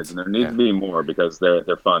quadrupeds, and there needs to be more because they're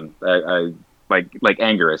fun. I like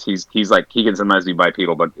Anguirus. He's like he can sometimes be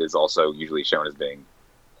bipedal, but is also usually shown as being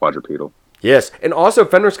quadrupedal. Yes, and also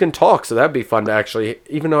Fenris can talk, so that'd be fun to actually.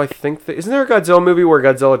 Even though I think isn't there a Godzilla movie where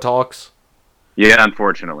Godzilla talks? Yeah,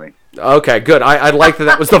 unfortunately. Okay, good. I like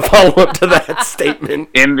that was the follow up to that statement.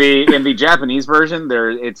 In the Japanese version,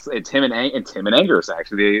 it's him and Anguirus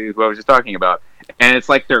actually, is what I was just talking about. And it's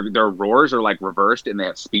like their roars are like reversed and they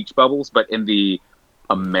have speech bubbles, but in the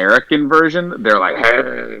American version, they're like,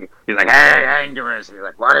 hey, he's like, hey, Anguirus. He's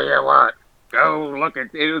like, what do you want? Go look at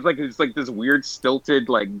it. It's like this weird stilted,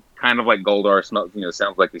 like kind of like Goldar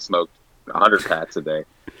sounds like he smoked 100 packs a day.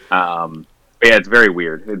 But yeah, it's very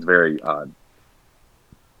weird. It's very odd.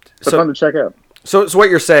 It's fun to check out. So what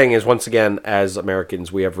you're saying is, once again, as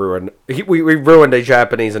Americans, we have ruined a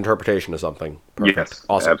Japanese interpretation of something. Perfect. Yes,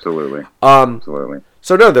 awesome, absolutely, absolutely.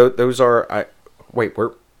 So no, those are.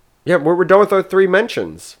 We're done with our 3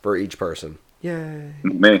 mentions for each person. Yay!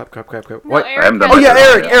 Me. Clap. No, what?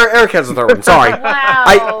 Eric has the third one. Sorry.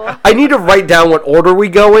 Wow. I need to write down what order we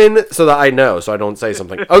go in so that I know, so I don't say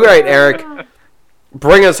something. Okay, Eric,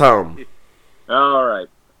 bring us home. All right.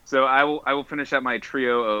 So I will finish out my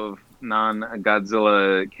trio of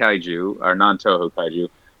non-Godzilla kaiju, or non-Toho kaiju,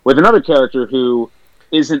 with another character who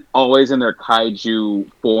isn't always in their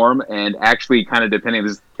kaiju form, and actually kind of depending,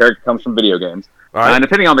 this character comes from video games, right. And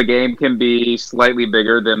depending on the game, can be slightly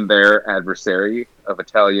bigger than their adversary of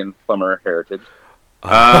Italian plumber heritage,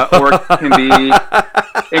 or can be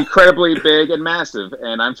incredibly big and massive,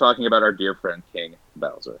 and I'm talking about our dear friend King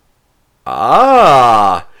Bowser.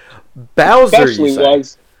 Ah, Bowser, especially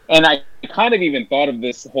was. And I kind of even thought of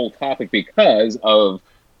this whole topic because of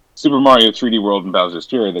Super Mario 3D World and Bowser's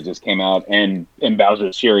Fury that just came out. And in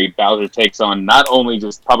Bowser's Fury, Bowser takes on not only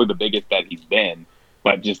just probably the biggest that he's been,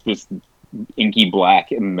 but just this inky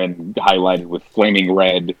black and then highlighted with flaming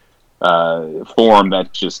red form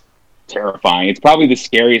that's just terrifying. It's probably the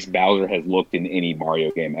scariest Bowser has looked in any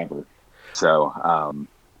Mario game ever. So,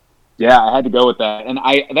 yeah, I had to go with that. And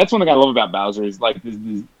that's one thing I love about Bowser is like this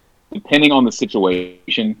depending on the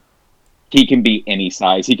situation, he can be any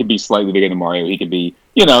size. He can be slightly bigger than Mario. He could be,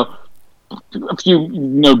 a few,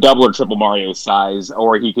 double or triple Mario size,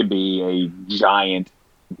 or he could be a giant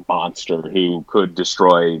monster who could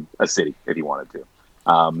destroy a city if he wanted to.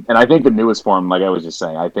 And I think the newest form, like I was just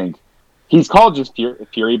saying, I think he's called just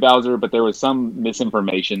Fury Bowser, but there was some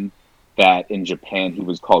misinformation that in Japan he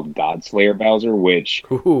was called Godslayer Bowser, which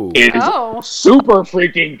is super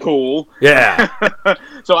freaking cool. Yeah.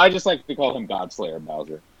 So I just like to call him Godslayer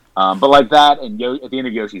Bowser. But like that, and at the end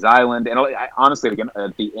of Yoshi's Island, and honestly, again,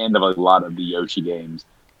 at the end of a lot of the Yoshi games,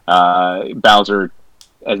 Bowser,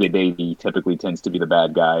 as a baby, typically tends to be the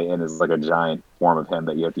bad guy, and is like a giant form of him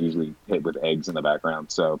that you have to usually hit with eggs in the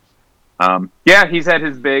background. So, yeah, he's had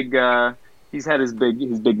his big moments,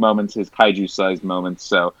 his kaiju-sized moments.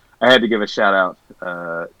 So I had to give a shout out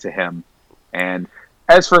to him. And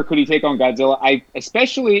as for could he take on Godzilla,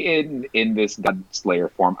 especially in this God Slayer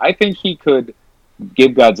form, I think he could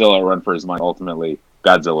give Godzilla a run for his money. Ultimately,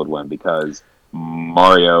 Godzilla would win because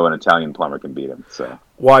Mario, an Italian plumber, can beat him. So,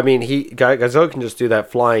 well, I mean, Godzilla can just do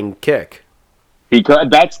that flying kick. He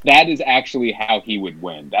could. That is actually how he would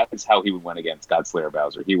win. That is how he would win against God Slayer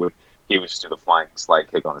Bowser. He would just do the flying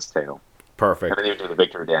slide kick on his tail. Perfect. And then he would do the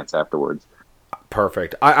victory dance afterwards.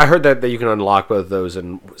 Perfect. I heard that you can unlock both of those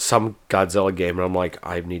in some Godzilla game, and I'm like,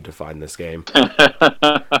 I need to find this game. No,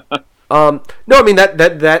 I mean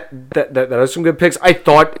that is some good picks. I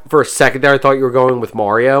thought for a second there, I thought you were going with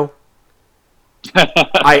Mario.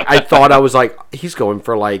 I thought I was like, he's going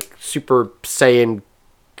for like Super Saiyan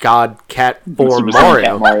God Cat form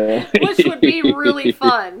Mario. Which would be really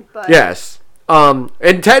fun. But yes.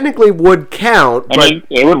 And technically would count. But I mean,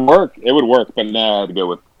 it would work. It would work, but now I had to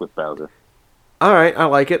go with Bowser. All right, I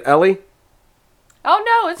like it. Ellie? Oh,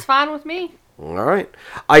 no, it's fine with me. All right.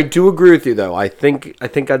 I do agree with you, though. I think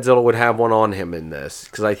Godzilla would have one on him in this.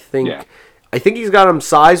 Because I think he's got him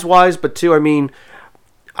size-wise, but, too, I mean,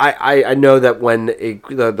 I know that when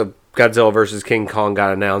the Godzilla versus King Kong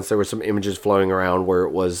got announced, there were some images floating around where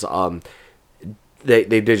it was they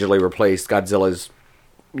digitally replaced Godzilla's,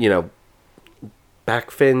 back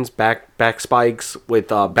fins, back spikes with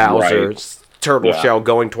Bowser's turtle shell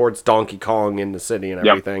going towards Donkey Kong in the city and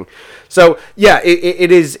everything. So yeah,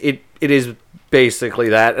 it is basically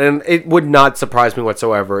that, and it would not surprise me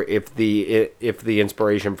whatsoever if the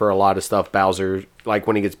inspiration for a lot of stuff Bowser, like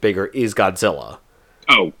when he gets bigger, is Godzilla.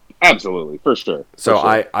 Oh, absolutely, for sure. So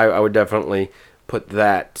I would definitely put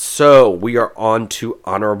that. So we are on to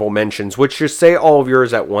honorable mentions, which just say all of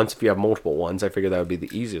yours at once. If you have multiple ones, I figure that would be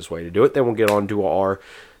the easiest way to do it. Then we'll get on to our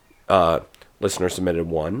listener submitted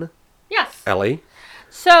one. Yes. Ellie?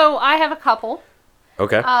 So I have a couple.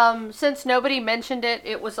 Okay. Since nobody mentioned it,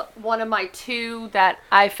 it was one of my two that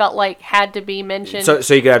I felt like had to be mentioned. So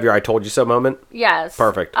you could have your I told you so moment? Yes.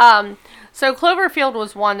 Perfect. So Cloverfield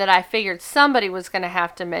was one that I figured somebody was going to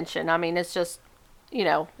have to mention. I mean, it's just,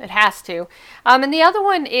 it has to. And the other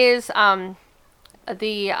one is oh,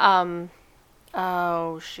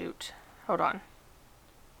 shoot. Hold on.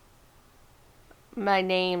 My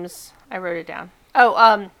names, I wrote it down.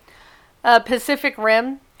 Oh, Pacific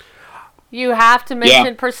Rim. You have to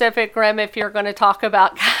mention Pacific Rim if you're going to talk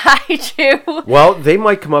about kaiju. Well, they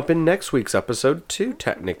might come up in next week's episode too,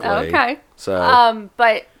 technically. Okay. So.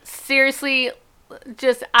 But seriously,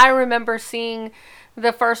 I remember seeing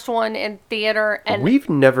the first one in theater, and we've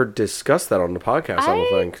never discussed that on the podcast. I don't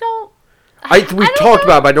think. We've talked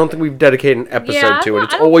about it, but I don't think we've dedicated an episode to it.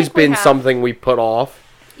 It's always been something we put off.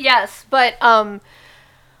 Yes, but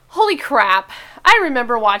holy crap. I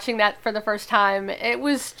remember watching that for the first time. It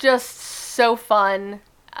was just so fun.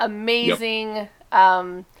 Amazing.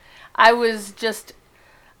 Yep.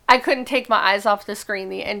 I couldn't take my eyes off the screen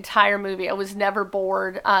the entire movie. I was never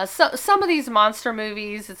bored. Some of these monster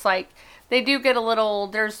movies, it's like, they do get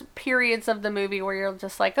there's periods of the movie where you're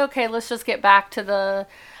just like, okay, let's just get back to the,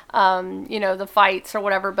 the fights or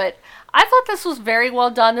whatever. But I thought this was very well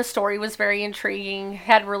done. The story was very intriguing,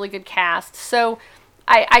 had really good cast. So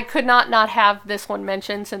I could not have this one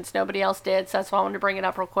mentioned since nobody else did. So that's why I wanted to bring it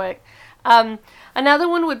up real quick. Another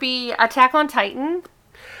one would be Attack on Titan.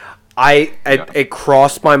 It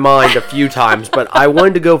crossed my mind a few times, but I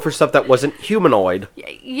wanted to go for stuff that wasn't humanoid.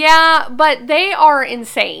 Yeah, but they are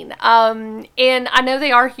insane. And I know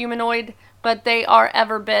they are humanoid, but they are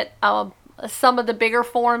every bit some of the bigger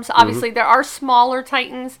forms. Obviously, there are smaller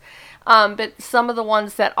Titans, but some of the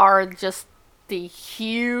ones that are just the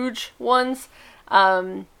huge ones,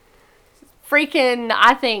 freaking,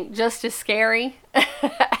 I think, just as scary.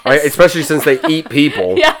 Right, especially since they eat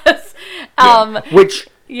people. Yes. Which...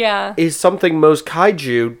 yeah. Is something most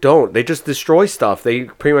kaiju don't. They just destroy stuff. They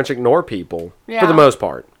pretty much ignore people for the most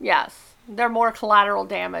part. Yes. They're more collateral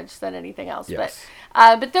damage than anything else. Yes.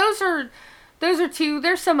 But those are two.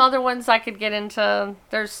 There's some other ones I could get into.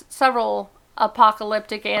 There's several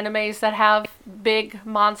apocalyptic animes that have big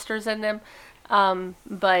monsters in them.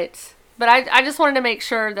 But I just wanted to make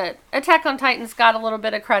sure that Attack on Titan's got a little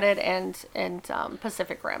bit of credit and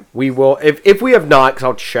Pacific Rim. We will, if we have not, because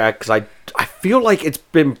I'll check, because I feel like it's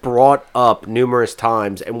been brought up numerous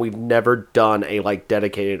times, and we've never done a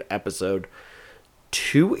dedicated episode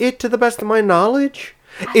to it, to the best of my knowledge.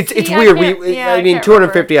 It's weird.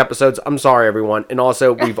 250 episodes. I'm sorry, everyone, and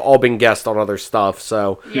also we've all been guests on other stuff,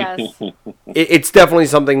 so yes, it's definitely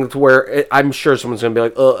something where I'm sure someone's gonna be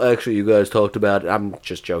like, "Oh, actually, you guys talked about it." I'm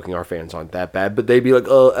just joking. Our fans aren't that bad, but they'd be like,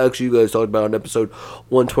 "Oh, actually, you guys talked about it in episode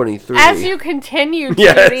 123." As you continue to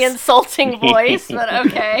the insulting voice, but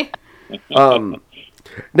okay.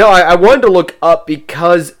 No, I wanted to look up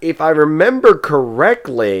because if I remember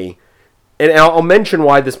correctly, and I'll mention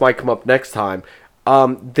why this might come up next time.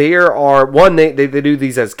 There are they do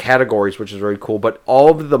these as categories, which is very cool. But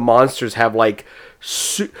all of the monsters have like,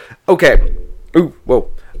 okay, ooh, whoa,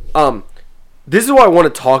 this is what I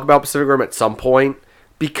want to talk about Pacific Rim at some point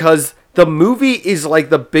because the movie is like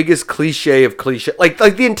the biggest cliche of cliche. Like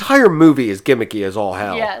the entire movie is gimmicky as all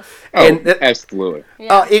hell. Yes. And absolutely.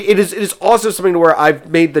 Yeah. It is also something where I've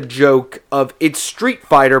made the joke of it's Street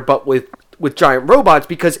Fighter, but with giant robots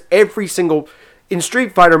because in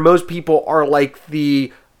Street Fighter, most people are like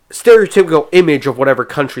the stereotypical image of whatever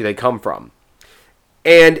country they come from.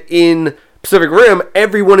 And in Pacific Rim,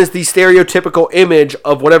 everyone is the stereotypical image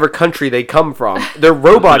of whatever country they come from. Their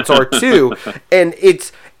robots are too. And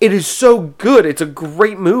it is so good. It's a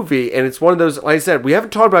great movie. And it's one of those, like I said, we haven't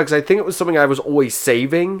talked about it because I think it was something I was always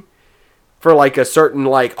saving for like a certain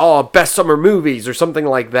best summer movies or something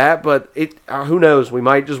like that. But who knows? We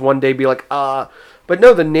might just one day be like, But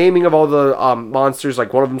no, the naming of all the monsters,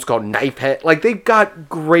 like one of them's called Knifehead. Like they've got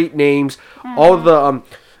great names. Mm-hmm. All of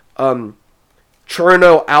the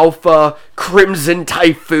Cherno Alpha, Crimson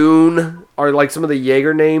Typhoon are like some of the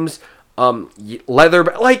Jaeger names. Leather,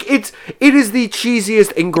 like it is the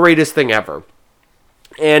cheesiest and greatest thing ever.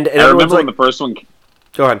 And I remember when the first one.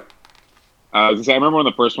 Go ahead. I remember when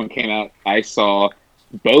the first one came out. I saw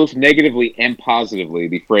both negatively and positively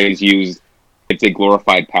the phrase used. It's a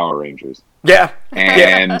glorified Power Rangers. Yeah.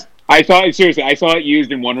 And I saw it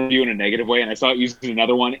used in one review in a negative way, and I saw it used in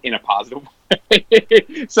another one in a positive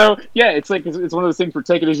way. So, yeah, it's like, it's one of those things for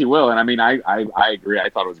take it as you will. And I mean, I agree. I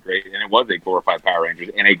thought it was great. And it was a glorified Power Rangers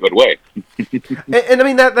in a good way. and I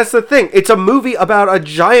mean, that's the thing. It's a movie about a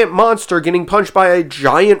giant monster getting punched by a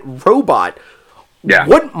giant robot. Yeah.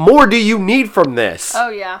 What more do you need from this? Oh,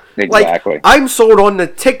 yeah. Exactly. Like, I'm sold on the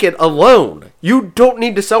ticket alone. You don't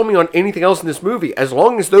need to sell me on anything else in this movie. As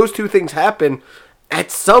long as those two things happen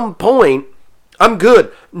at some point, I'm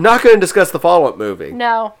good. Not going to discuss the follow-up movie.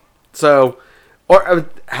 No. So, or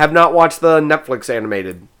have not watched the Netflix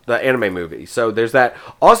the anime movie. So there's that.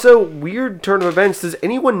 Also, weird turn of events. Does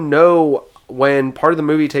anyone know when part of the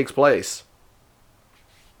movie takes place?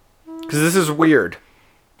 Because this is weird.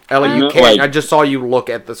 Ellie, you can't. I just saw you look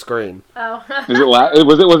at the screen. Oh.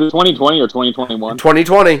 Was it 2020 or 2021?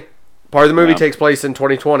 2020. Part of the movie takes place in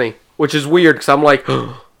 2020, which is weird because I'm like,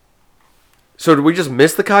 so did we just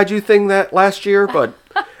miss the kaiju thing that last year? But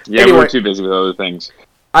yeah, anyway, we were too busy with other things.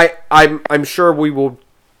 I'm sure we will.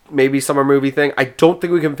 Maybe summer movie thing. I don't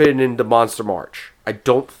think we can fit it into Monster March. I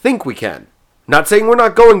don't think we can. Not saying we're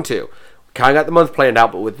not going to. We kind of got the month planned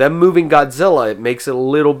out, but with them moving Godzilla, it makes it a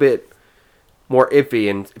little bit more iffy.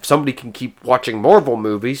 And if somebody can keep watching Marvel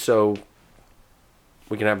movies, so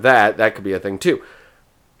we can have that could be a thing too.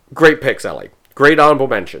 Great picks, Ellie. Great honorable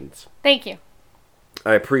mentions. Thank you.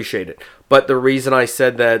 I appreciate it. But the reason I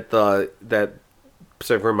said that that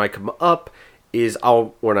Pacific Rim might come up is,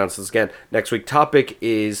 I'll announce this again. Next week's topic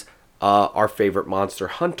is our favorite monster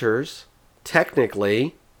hunters.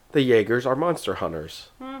 Technically, the Jaegers are monster hunters.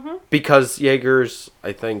 Mm-hmm. Because Jaeger's,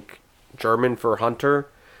 I think, German for hunter.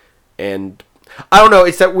 And I don't know,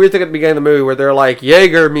 it's that weird thing at the beginning of the movie where they're like,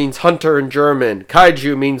 Jaeger means hunter in German.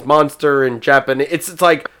 Kaiju means monster in Japanese. It's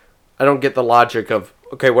like, I don't get the logic of,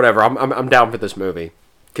 okay, whatever, I'm down for this movie.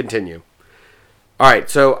 Continue. Alright,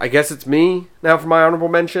 so I guess it's me now for my honorable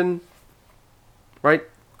mention. Right?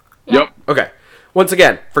 Yep. Okay. Once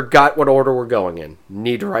again, forgot what order we're going in.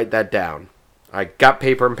 Need to write that down. I got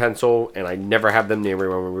paper and pencil, and I never have them near me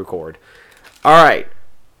when we record. Alright.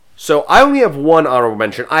 So I only have one honorable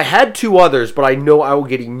mention. I had two others, but I know I will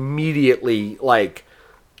get immediately,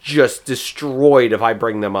 just destroyed if I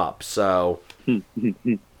bring them up. So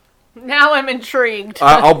now I'm intrigued.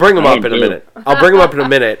 I'll bring them up in a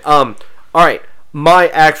minute. Alright. My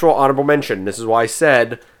actual honorable mention. This is why I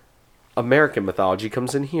said American mythology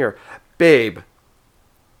comes in here. Babe,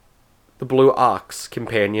 the Blue Ox,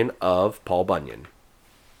 companion of Paul Bunyan.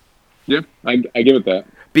 Yeah, I give it that.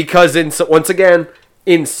 Because, once again,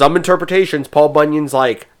 in some interpretations, Paul Bunyan's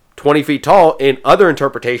 20 feet tall. In other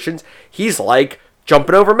interpretations, he's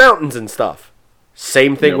jumping over mountains and stuff.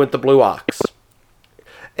 Same thing with the Blue Ox.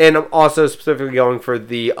 And I'm also specifically going for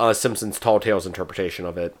the Simpsons Tall Tales interpretation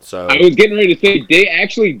of it. So I was getting ready to say, they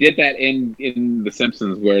actually did that in The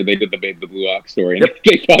Simpsons, where they did the Babe the Blue Ox story, and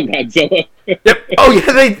they fought Godzilla. Yep. Oh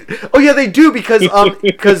yeah, they do because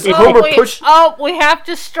Homer pushed. Oh, we have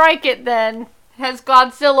to strike it then. Has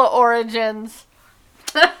Godzilla origins?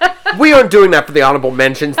 We aren't doing that for the honorable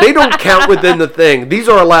mentions. They don't count within the thing. These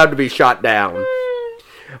are allowed to be shot down.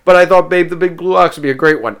 But I thought Babe the Big Blue Ox would be a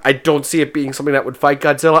great one. I don't see it being something that would fight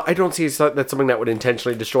Godzilla. I don't see that's something that would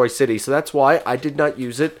intentionally destroy cities. So that's why I did not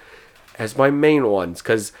use it as my main ones,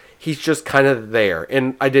 because he's just kind of there.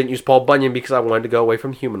 And I didn't use Paul Bunyan because I wanted to go away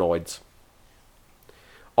from humanoids.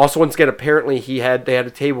 Also, once again, apparently they had a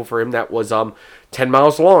table for him that was 10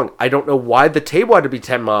 miles long. I don't know why the table had to be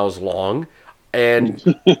 10 miles long. And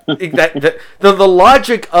the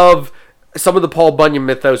logic of some of the Paul Bunyan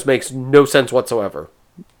mythos makes no sense whatsoever.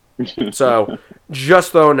 So,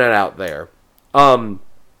 just throwing that out there. Also,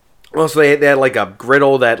 they had like a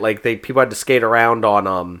griddle that like people had to skate around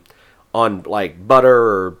on like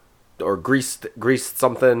butter or grease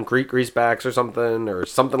something, grease backs or something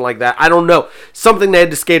like that. I don't know. Something they had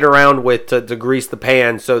to skate around with to grease the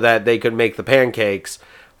pan so that they could make the pancakes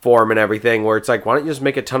for him and everything, where it's like, why don't you just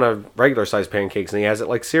make a ton of regular sized pancakes? And he has it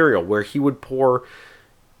like cereal, where he would pour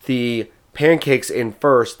the pancakes in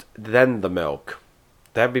first, then the milk.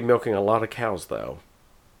 That'd be milking a lot of cows, though.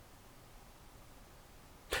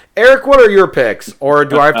 Eric, what are your picks? Or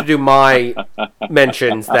do I have to do my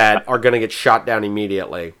mentions that are going to get shot down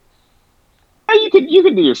immediately? You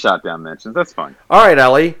can do your shot down mentions. That's fine. All right,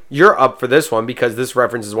 Ellie, you're up for this one because this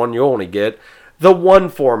reference is one you only get. The one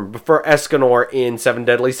form for Escanor in Seven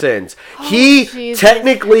Deadly Sins. He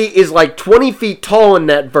technically is like 20 feet tall in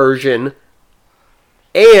that version.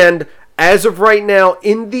 And as of right now,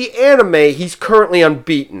 in the anime, he's currently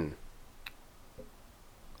unbeaten.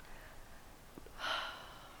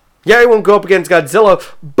 Yeah, he won't go up against Godzilla,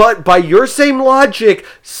 but by your same logic,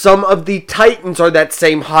 some of the Titans are that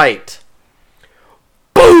same height.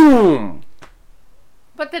 Boom!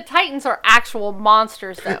 But the Titans are actual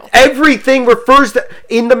monsters, though. Everything refers to,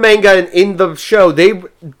 in the manga and in the show,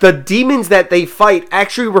 the demons that they fight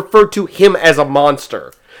actually refer to him as a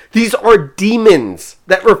monster. These are demons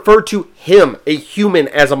that refer to him, a human,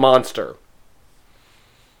 as a monster.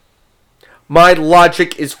 My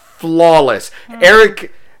logic is flawless.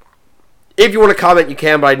 Eric, if you want to comment, you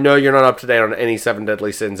can, but I know you're not up to date on any Seven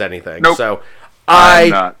Deadly Sins anything. Nope. So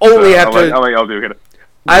I only have to... I'll do it.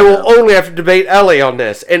 I will only have to debate Ellie on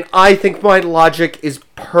this, and I think my logic is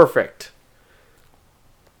perfect.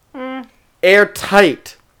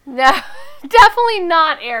 Airtight. No, definitely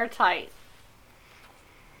not airtight.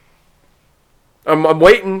 I'm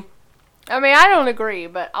waiting. I mean, I don't agree,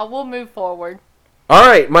 but I will move forward. All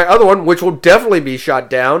right, my other one, which will definitely be shot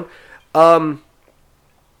down.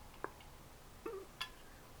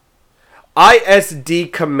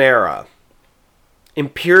 ISD Chimera.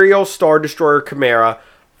 Imperial Star Destroyer Chimera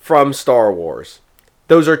from Star Wars.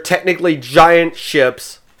 Those are technically giant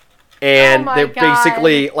ships, and they're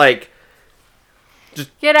basically like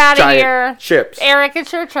just get out of here, ships. Eric,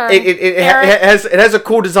 it's your turn. It has a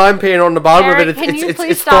cool design paint on the bottom of it.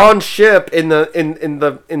 It's Thrawn's ship in the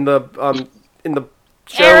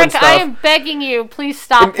show Eric, and stuff. I am begging you, please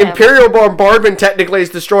stop him. Imperial bombardment technically is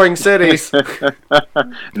destroying cities.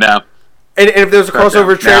 No. And if there's a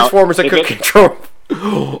crossover Transformers that could control...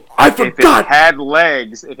 I forgot! If it had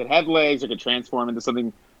legs, it could transform into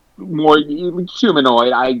something more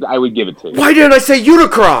humanoid, I would give it to you. Why didn't I say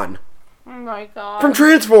Unicron? Oh my god. From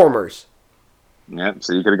Transformers. Yeah,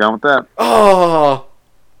 so you could have gone with that. Oh.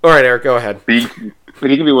 Alright, Eric, go ahead. But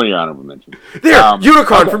he can be one of your honorable mentions. There,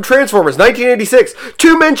 Unicron from Transformers, 1986.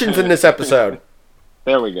 2 mentions in this episode.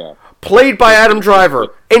 There we go. Played by Adam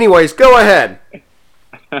Driver. Anyways, go ahead.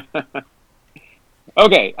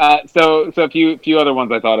 Okay, so a few other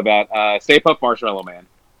ones I thought about. Stay Puft Marshmallow Man,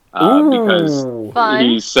 because Fun.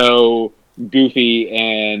 he's so goofy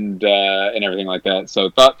and everything like that. So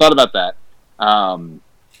thought about that.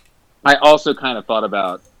 I also kind of thought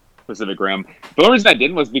about Pacific Rim. The only reason I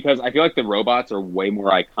didn't was because I feel like the robots are way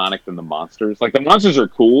more iconic than the monsters. Like the monsters are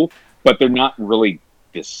cool, but they're not really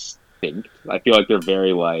distinct. I feel like they're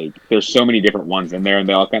very like there's so many different ones in there, and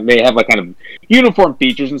they have like kind of uniform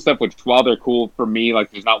features and stuff. Which while they're cool for me, like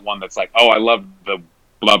there's not one that's like, oh, I love the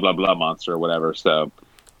blah blah blah monster or whatever. So,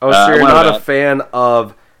 so you're not a fan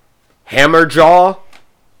of Hammerjaw?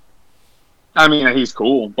 I mean, he's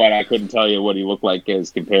cool, but I couldn't tell you what he looked like as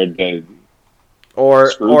compared to or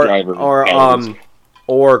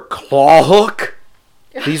Clawhook.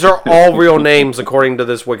 These are all real names according to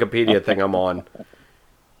this Wikipedia thing I'm on.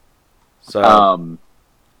 So,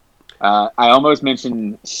 I almost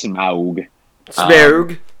mentioned Smaug.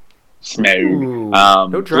 Smaug.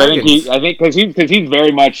 No dragons. I think because he's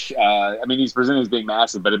very much. I mean, he's presented as being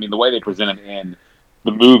massive, but I mean the way they present him in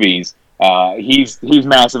the movies, he's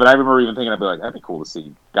massive. And I remember even thinking, I'd be like, that'd be cool to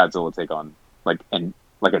see Godzilla take on like a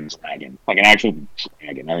dragon, like an actual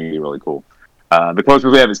dragon. I think it'd be really cool. The closest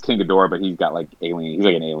we have is King Ghidorah, but he's got like alien. He's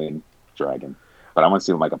like an alien dragon. but I want to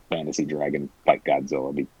see like a fantasy dragon fight Godzilla.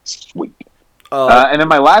 It'd be sweet. Uh, And then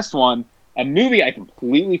my last one, a movie I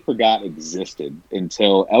completely forgot existed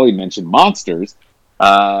until Ellie mentioned monsters,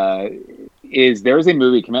 is there's a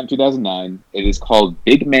movie came out in 2009. It is called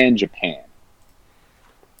Big Man Japan.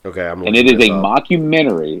 okay, And it is a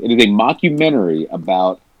mockumentary. It is a mockumentary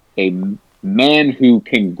about a man who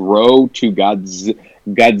can grow to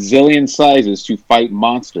Godzillion sizes to fight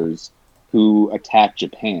monsters who attack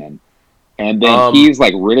Japan. And then he's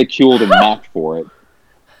like ridiculed and mocked for it.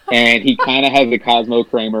 And he kind of has the Cosmo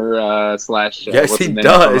Kramer slash yes, he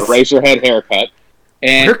does Eraserhead haircut.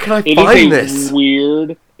 And where can I find this?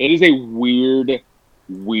 It is a weird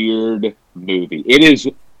movie. It is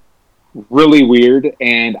really weird,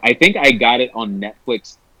 and I think I got it on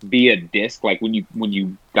Netflix via disc, like when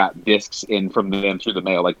you got discs in from them through the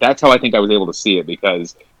mail. Like that's how I think I was able to see it,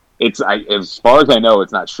 because as far as I know,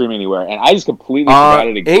 it's not streaming anywhere, and I just completely forgot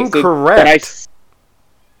it existed. Incorrect.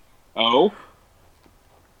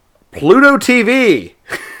 Pluto TV.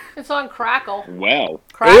 It's on Crackle. Well.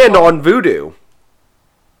 Crackle. And on Vudu.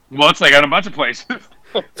 Well, it's like on a bunch of places.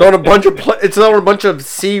 It's on a bunch of it's on a bunch of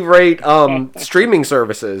C-rate streaming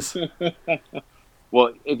services.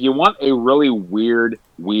 Well, if you want a really weird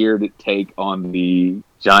take on the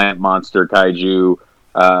giant monster kaiju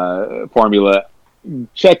formula,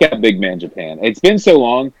 check out Big Man Japan. It's been so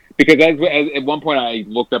long, because at one point I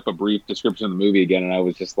looked up a brief description of the movie again, and I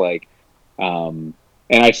was just like, and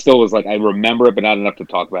I still was like, I remember it, but not enough to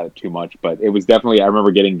talk about it too much. But it was definitely, I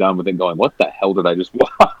remember getting done with it going, what the hell did I just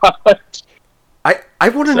watch? I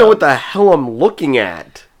want to know what the hell I'm looking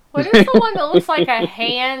at. What is the one that looks like a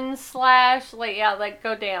hand slash? Like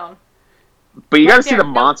go down. But you got to see the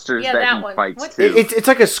monsters that he fights too. It's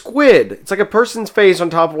like a squid. It's like a person's face on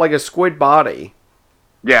top of like a squid body.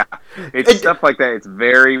 Yeah, it's stuff like that. It's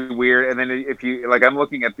very weird. And then if you like, I'm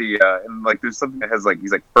looking at the and like there's something that has like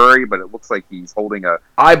he's like furry, but it looks like he's holding a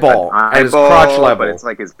eyeball at his crotch level, but it's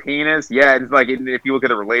like his penis. Yeah, it's like if you look at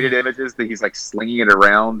the related images, that he's like slinging it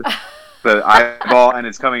around the eyeball, and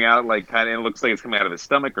it's coming out like kind of. It looks like it's coming out of his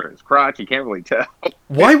stomach or his crotch. You can't really tell.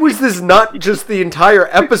 Why was this not just the entire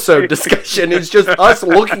episode discussion? It's just us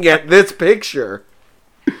looking at this picture.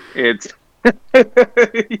 It's.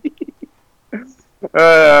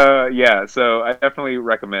 Yeah, so I definitely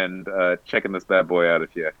recommend checking this bad boy out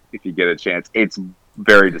if you get a chance. It's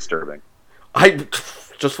very disturbing.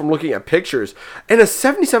 Just from looking at pictures, and a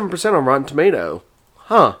 77% on Rotten Tomato.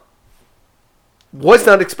 Huh. Was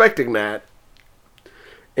not expecting that.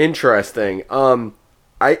 Interesting.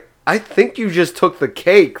 I think you just took the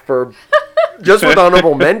cake for just with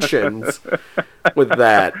honorable mentions with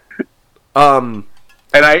that. And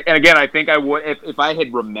again, I think I would if I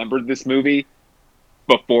had remembered this movie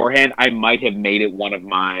beforehand, I might have made it one of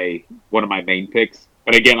my main picks.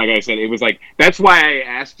 But again, like I said, it was like that's why I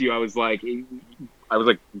asked you. I was like, do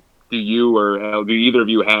you or do either of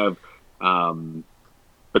you have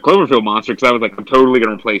the Cloverfield monster? Because I was like, I'm totally going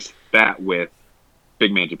to replace that with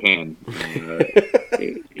Big Man Japan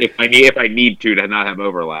if I need to not have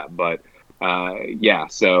overlap. But yeah,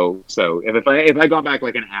 so if I got back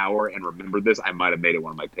like an hour and remembered this, I might have made it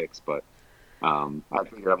one of my picks. But I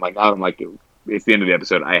figure I'm like. It's the end of the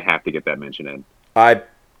episode. I have to get that mention in.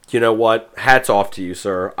 You know what? Hats off to you,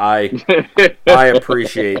 sir. I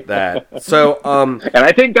appreciate that. So, and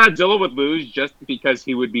I think Godzilla would lose just because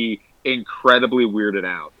he would be incredibly weirded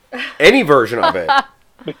out. Any version of it.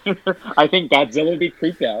 I think Godzilla would be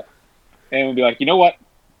creeped out and would be like, you know what?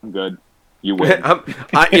 I'm good. You win.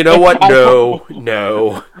 You know what?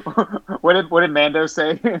 No. What did Mando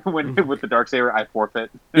say with the Darksaber? I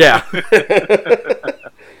forfeit. Yeah.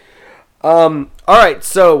 All right,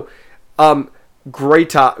 so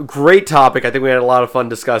great topic. I think we had a lot of fun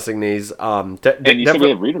discussing these. And you said we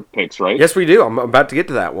have reader picks, right? Yes, we do. I'm about to get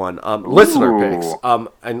to that one. Listener picks.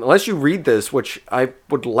 Unless you read this, which I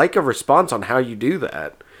would like a response on how you do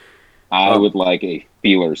that. I would like a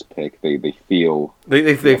feelers pick. They feel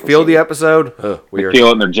they feel the episode. Weird. They feel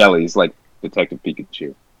it in their jellies, like Detective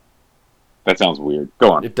Pikachu. That sounds weird.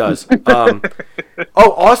 Go on. It does.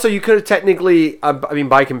 Also, you could have technically,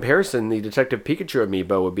 by comparison, the Detective Pikachu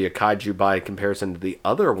amiibo would be a kaiju by comparison to the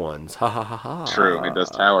other ones. Ha ha ha ha. True, he does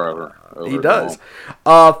tower over. He does.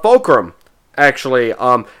 Fulcrum, actually,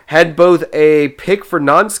 had both a pick for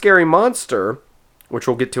non-scary monster, which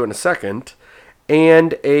we'll get to in a second,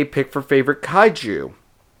 and a pick for favorite kaiju.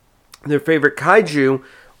 Their favorite kaiju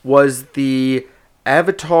was the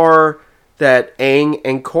Avatar that Aang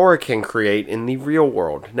and Korra can create in the real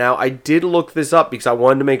world. Now, I did look this up because I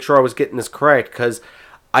wanted to make sure I was getting this correct, because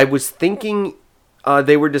I was thinking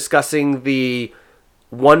they were discussing the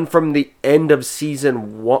one from the end of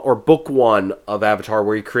season 1 or book 1 of Avatar,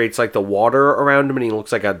 where he creates like the water around him and he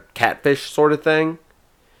looks like a catfish sort of thing.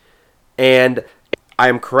 And I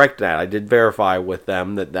am correct in that. I did verify with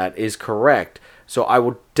them that that is correct. So I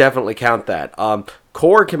will definitely count that.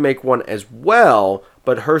 Korra can make one as well,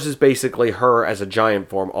 but hers is basically her as a giant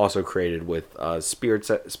form, also created with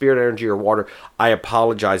spirit energy or water. I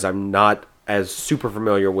apologize. I'm not as super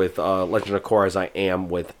familiar with Legend of Korra as I am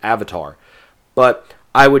with Avatar. But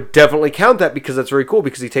I would definitely count that because that's very cool,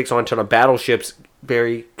 because he takes on a ton of battleships,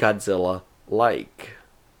 very Godzilla-like.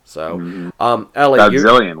 So, Ellie,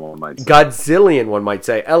 Godzillion, one might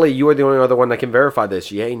say. Ellie, you are the only other one that can verify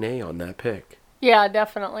this. Yay, nay on that pick. Yeah,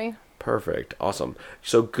 definitely. Perfect. Awesome.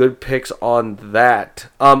 So, good picks on that.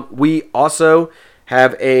 We also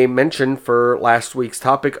have a mention for last week's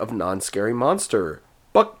topic of non-scary monster,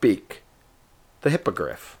 Buckbeak, the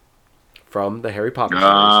hippogriff from the Harry Potter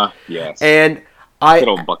series. Yes. And good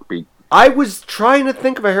old Buckbeak. I was trying to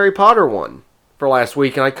think of a Harry Potter one for last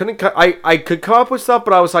week, and I couldn't. I could come up with stuff,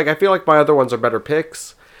 but I was like, I feel like my other ones are better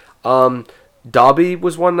picks. Dobby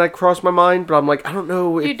was one that crossed my mind, but I'm like, I don't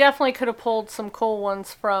know. You definitely could have pulled some cool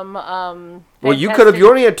ones from. Well, you could have. You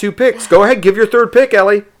only had 2 picks. Go ahead, give your third pick,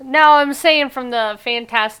 Ellie. No, I'm saying from the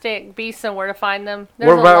Fantastic Beasts and Where to Find Them.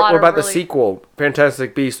 What about the sequel,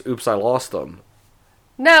 Fantastic Beasts? Oops, I Lost Them.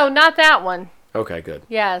 No, not that one. Okay, good.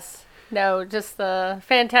 Yes. No, just the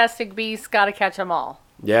Fantastic Beasts. Gotta catch them all.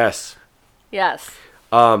 Yes. Yes.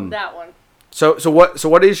 That one. So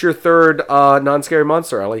what is your third non-scary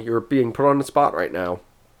monster, Ellie? You're being put on the spot right now.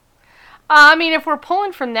 I mean, if we're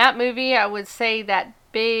pulling from that movie, I would say that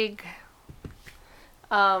big.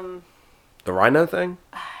 The rhino thing?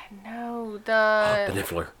 No, the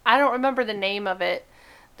Niffler. I don't remember the name of it.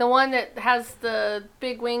 The one that has the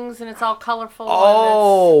big wings and it's all colorful.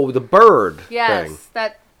 Oh, the bird. Yes, thing.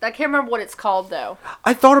 that. I can't remember what it's called, though.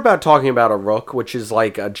 I thought about talking about a rook, which is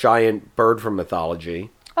like a giant bird from mythology.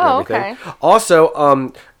 Oh, okay.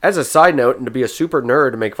 Also, as a side note, and to be a super nerd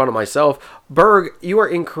to make fun of myself, Berg, you are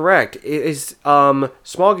incorrect. It is,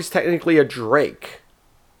 Smaug is technically a drake,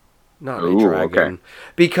 not a dragon. Okay.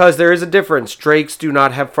 Because there is a difference. Drakes do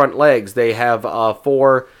not have front legs. They have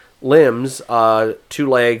 4 limbs, 2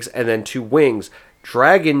 legs, and then 2 wings.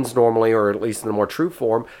 Dragons normally, or at least in the more true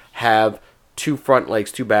form, have 2 front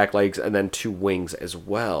legs, 2 back legs, and then 2 wings as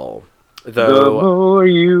well. Though, the more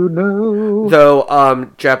you know.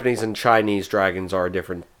 Though Japanese and Chinese dragons are a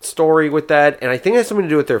different story with that, and I think it has something to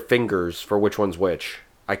do with their fingers for which one's which.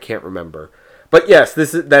 I can't remember. But yes,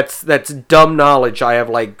 that's dumb knowledge I have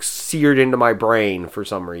like seared into my brain for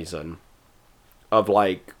some reason. Of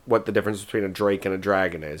like what the difference between a drake and a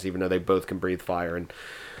dragon is, even though they both can breathe fire and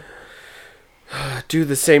do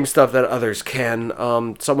the same stuff that others can.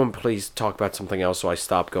 Someone please talk about something else so I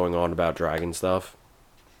stop going on about dragon stuff.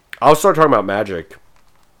 I'll start talking about Magic,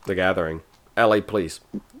 the Gathering. Ellie, please.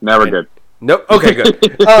 Never good. Nope. Okay,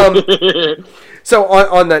 good. So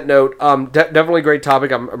on that note, definitely great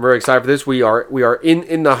topic. I'm very excited for this. We are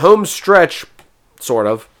in the home stretch, sort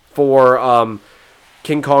of, for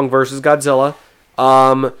King Kong versus Godzilla.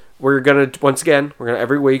 We're gonna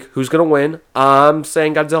every week. Who's gonna win? I'm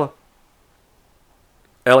saying Godzilla.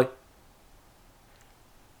 Ellie.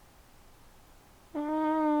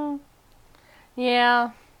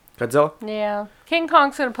 Yeah. Godzilla? Yeah. King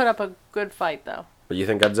Kong's going to put up a good fight, though. But you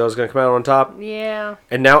think Godzilla's going to come out on top? Yeah.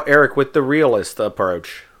 And now Eric with the realist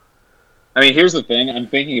approach. I mean, here's the thing. I'm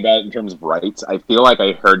thinking about it in terms of rights. I feel like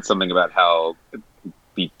I heard something about how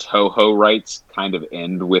the Toho rights kind of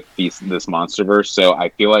end with this MonsterVerse. So I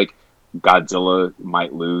feel like Godzilla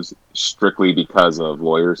might lose strictly because of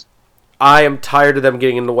lawyers. I am tired of them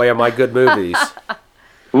getting in the way of my good movies.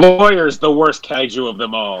 Lawyers, the worst kaiju of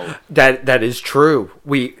them all. That is true.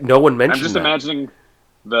 No one mentioned I'm just imagining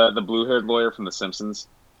the blue-haired lawyer from The Simpsons.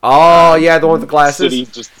 Oh, yeah, the one with the glasses.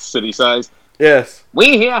 Just city size. Yes.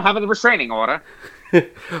 We here have a restraining order.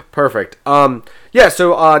 Perfect. Yeah,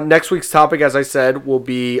 so next week's topic, as I said, will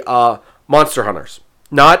be Monster Hunters.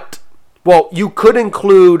 You could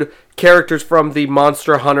include characters from the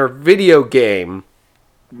Monster Hunter video game.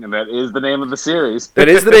 And that is the name of the series. That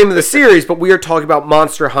is the name of the series, but we are talking about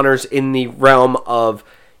Monster Hunters in the realm of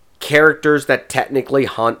characters that technically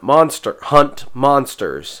hunt monsters.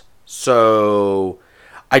 So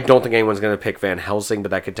I don't think anyone's going to pick Van Helsing,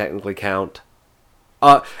 but that could technically count.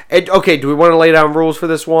 Okay, do we want to lay down rules for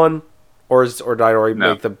this one? Or did I already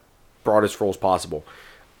make the broadest rules possible?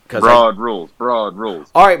 Broad rules.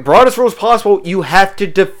 All right, broadest rules possible. You have to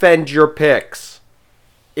defend your picks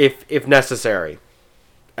if necessary.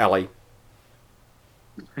 Ellie.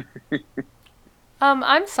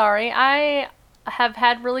 I'm sorry. I have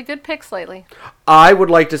had really good picks lately. I would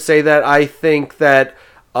like to say that I think that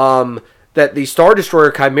that the Star Destroyer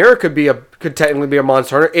Chimera could technically be a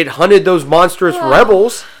monster hunter. It hunted those monstrous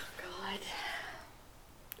rebels. God.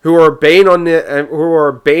 Who are bane on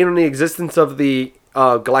the existence of the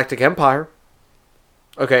Galactic Empire.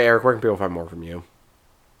 Okay, Eric, where can people find more from you?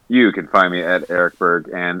 You can find me at Eric Berg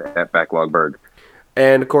and at Backlogberg.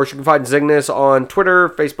 And, of course, you can find Zingness on Twitter,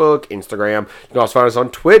 Facebook, Instagram. You can also find us on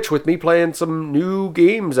Twitch with me playing some new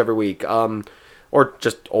games every week. Or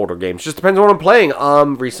just older games. Just depends on what I'm playing.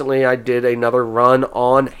 Recently I did another run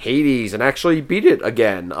on Hades and actually beat it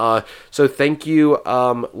again. So thank you,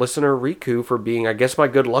 listener Riku, for being, I guess, my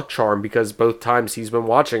good luck charm, because both times he's been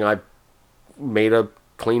watching, I made a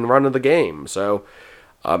clean run of the game. So,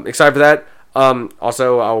 excited for that.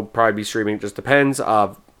 Also, I'll probably be streaming, it just depends.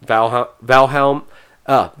 Valheim.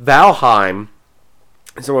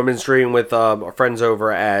 So I've been streaming with our friends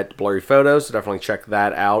over at Blurry Photos, so definitely check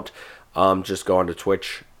that out. Just go on to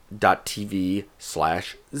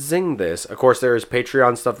twitch.tv/zingthis. Of course, there's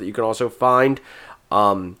Patreon stuff that you can also find.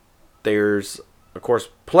 There's, of course,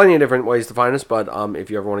 plenty of different ways to find us, but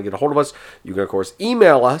if you ever want to get a hold of us, you can, of course,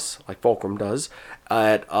 email us, like Fulcrum does,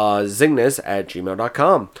 at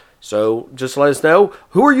zingthis@gmail.com. So just let us know,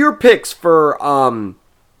 who are your picks for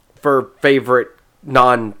favorite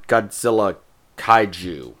non-Godzilla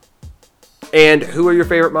kaiju? And who are your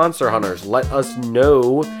favorite monster hunters? Let us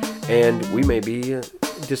know, and we may be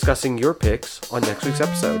discussing your picks on next week's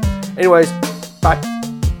episode. Anyways, bye.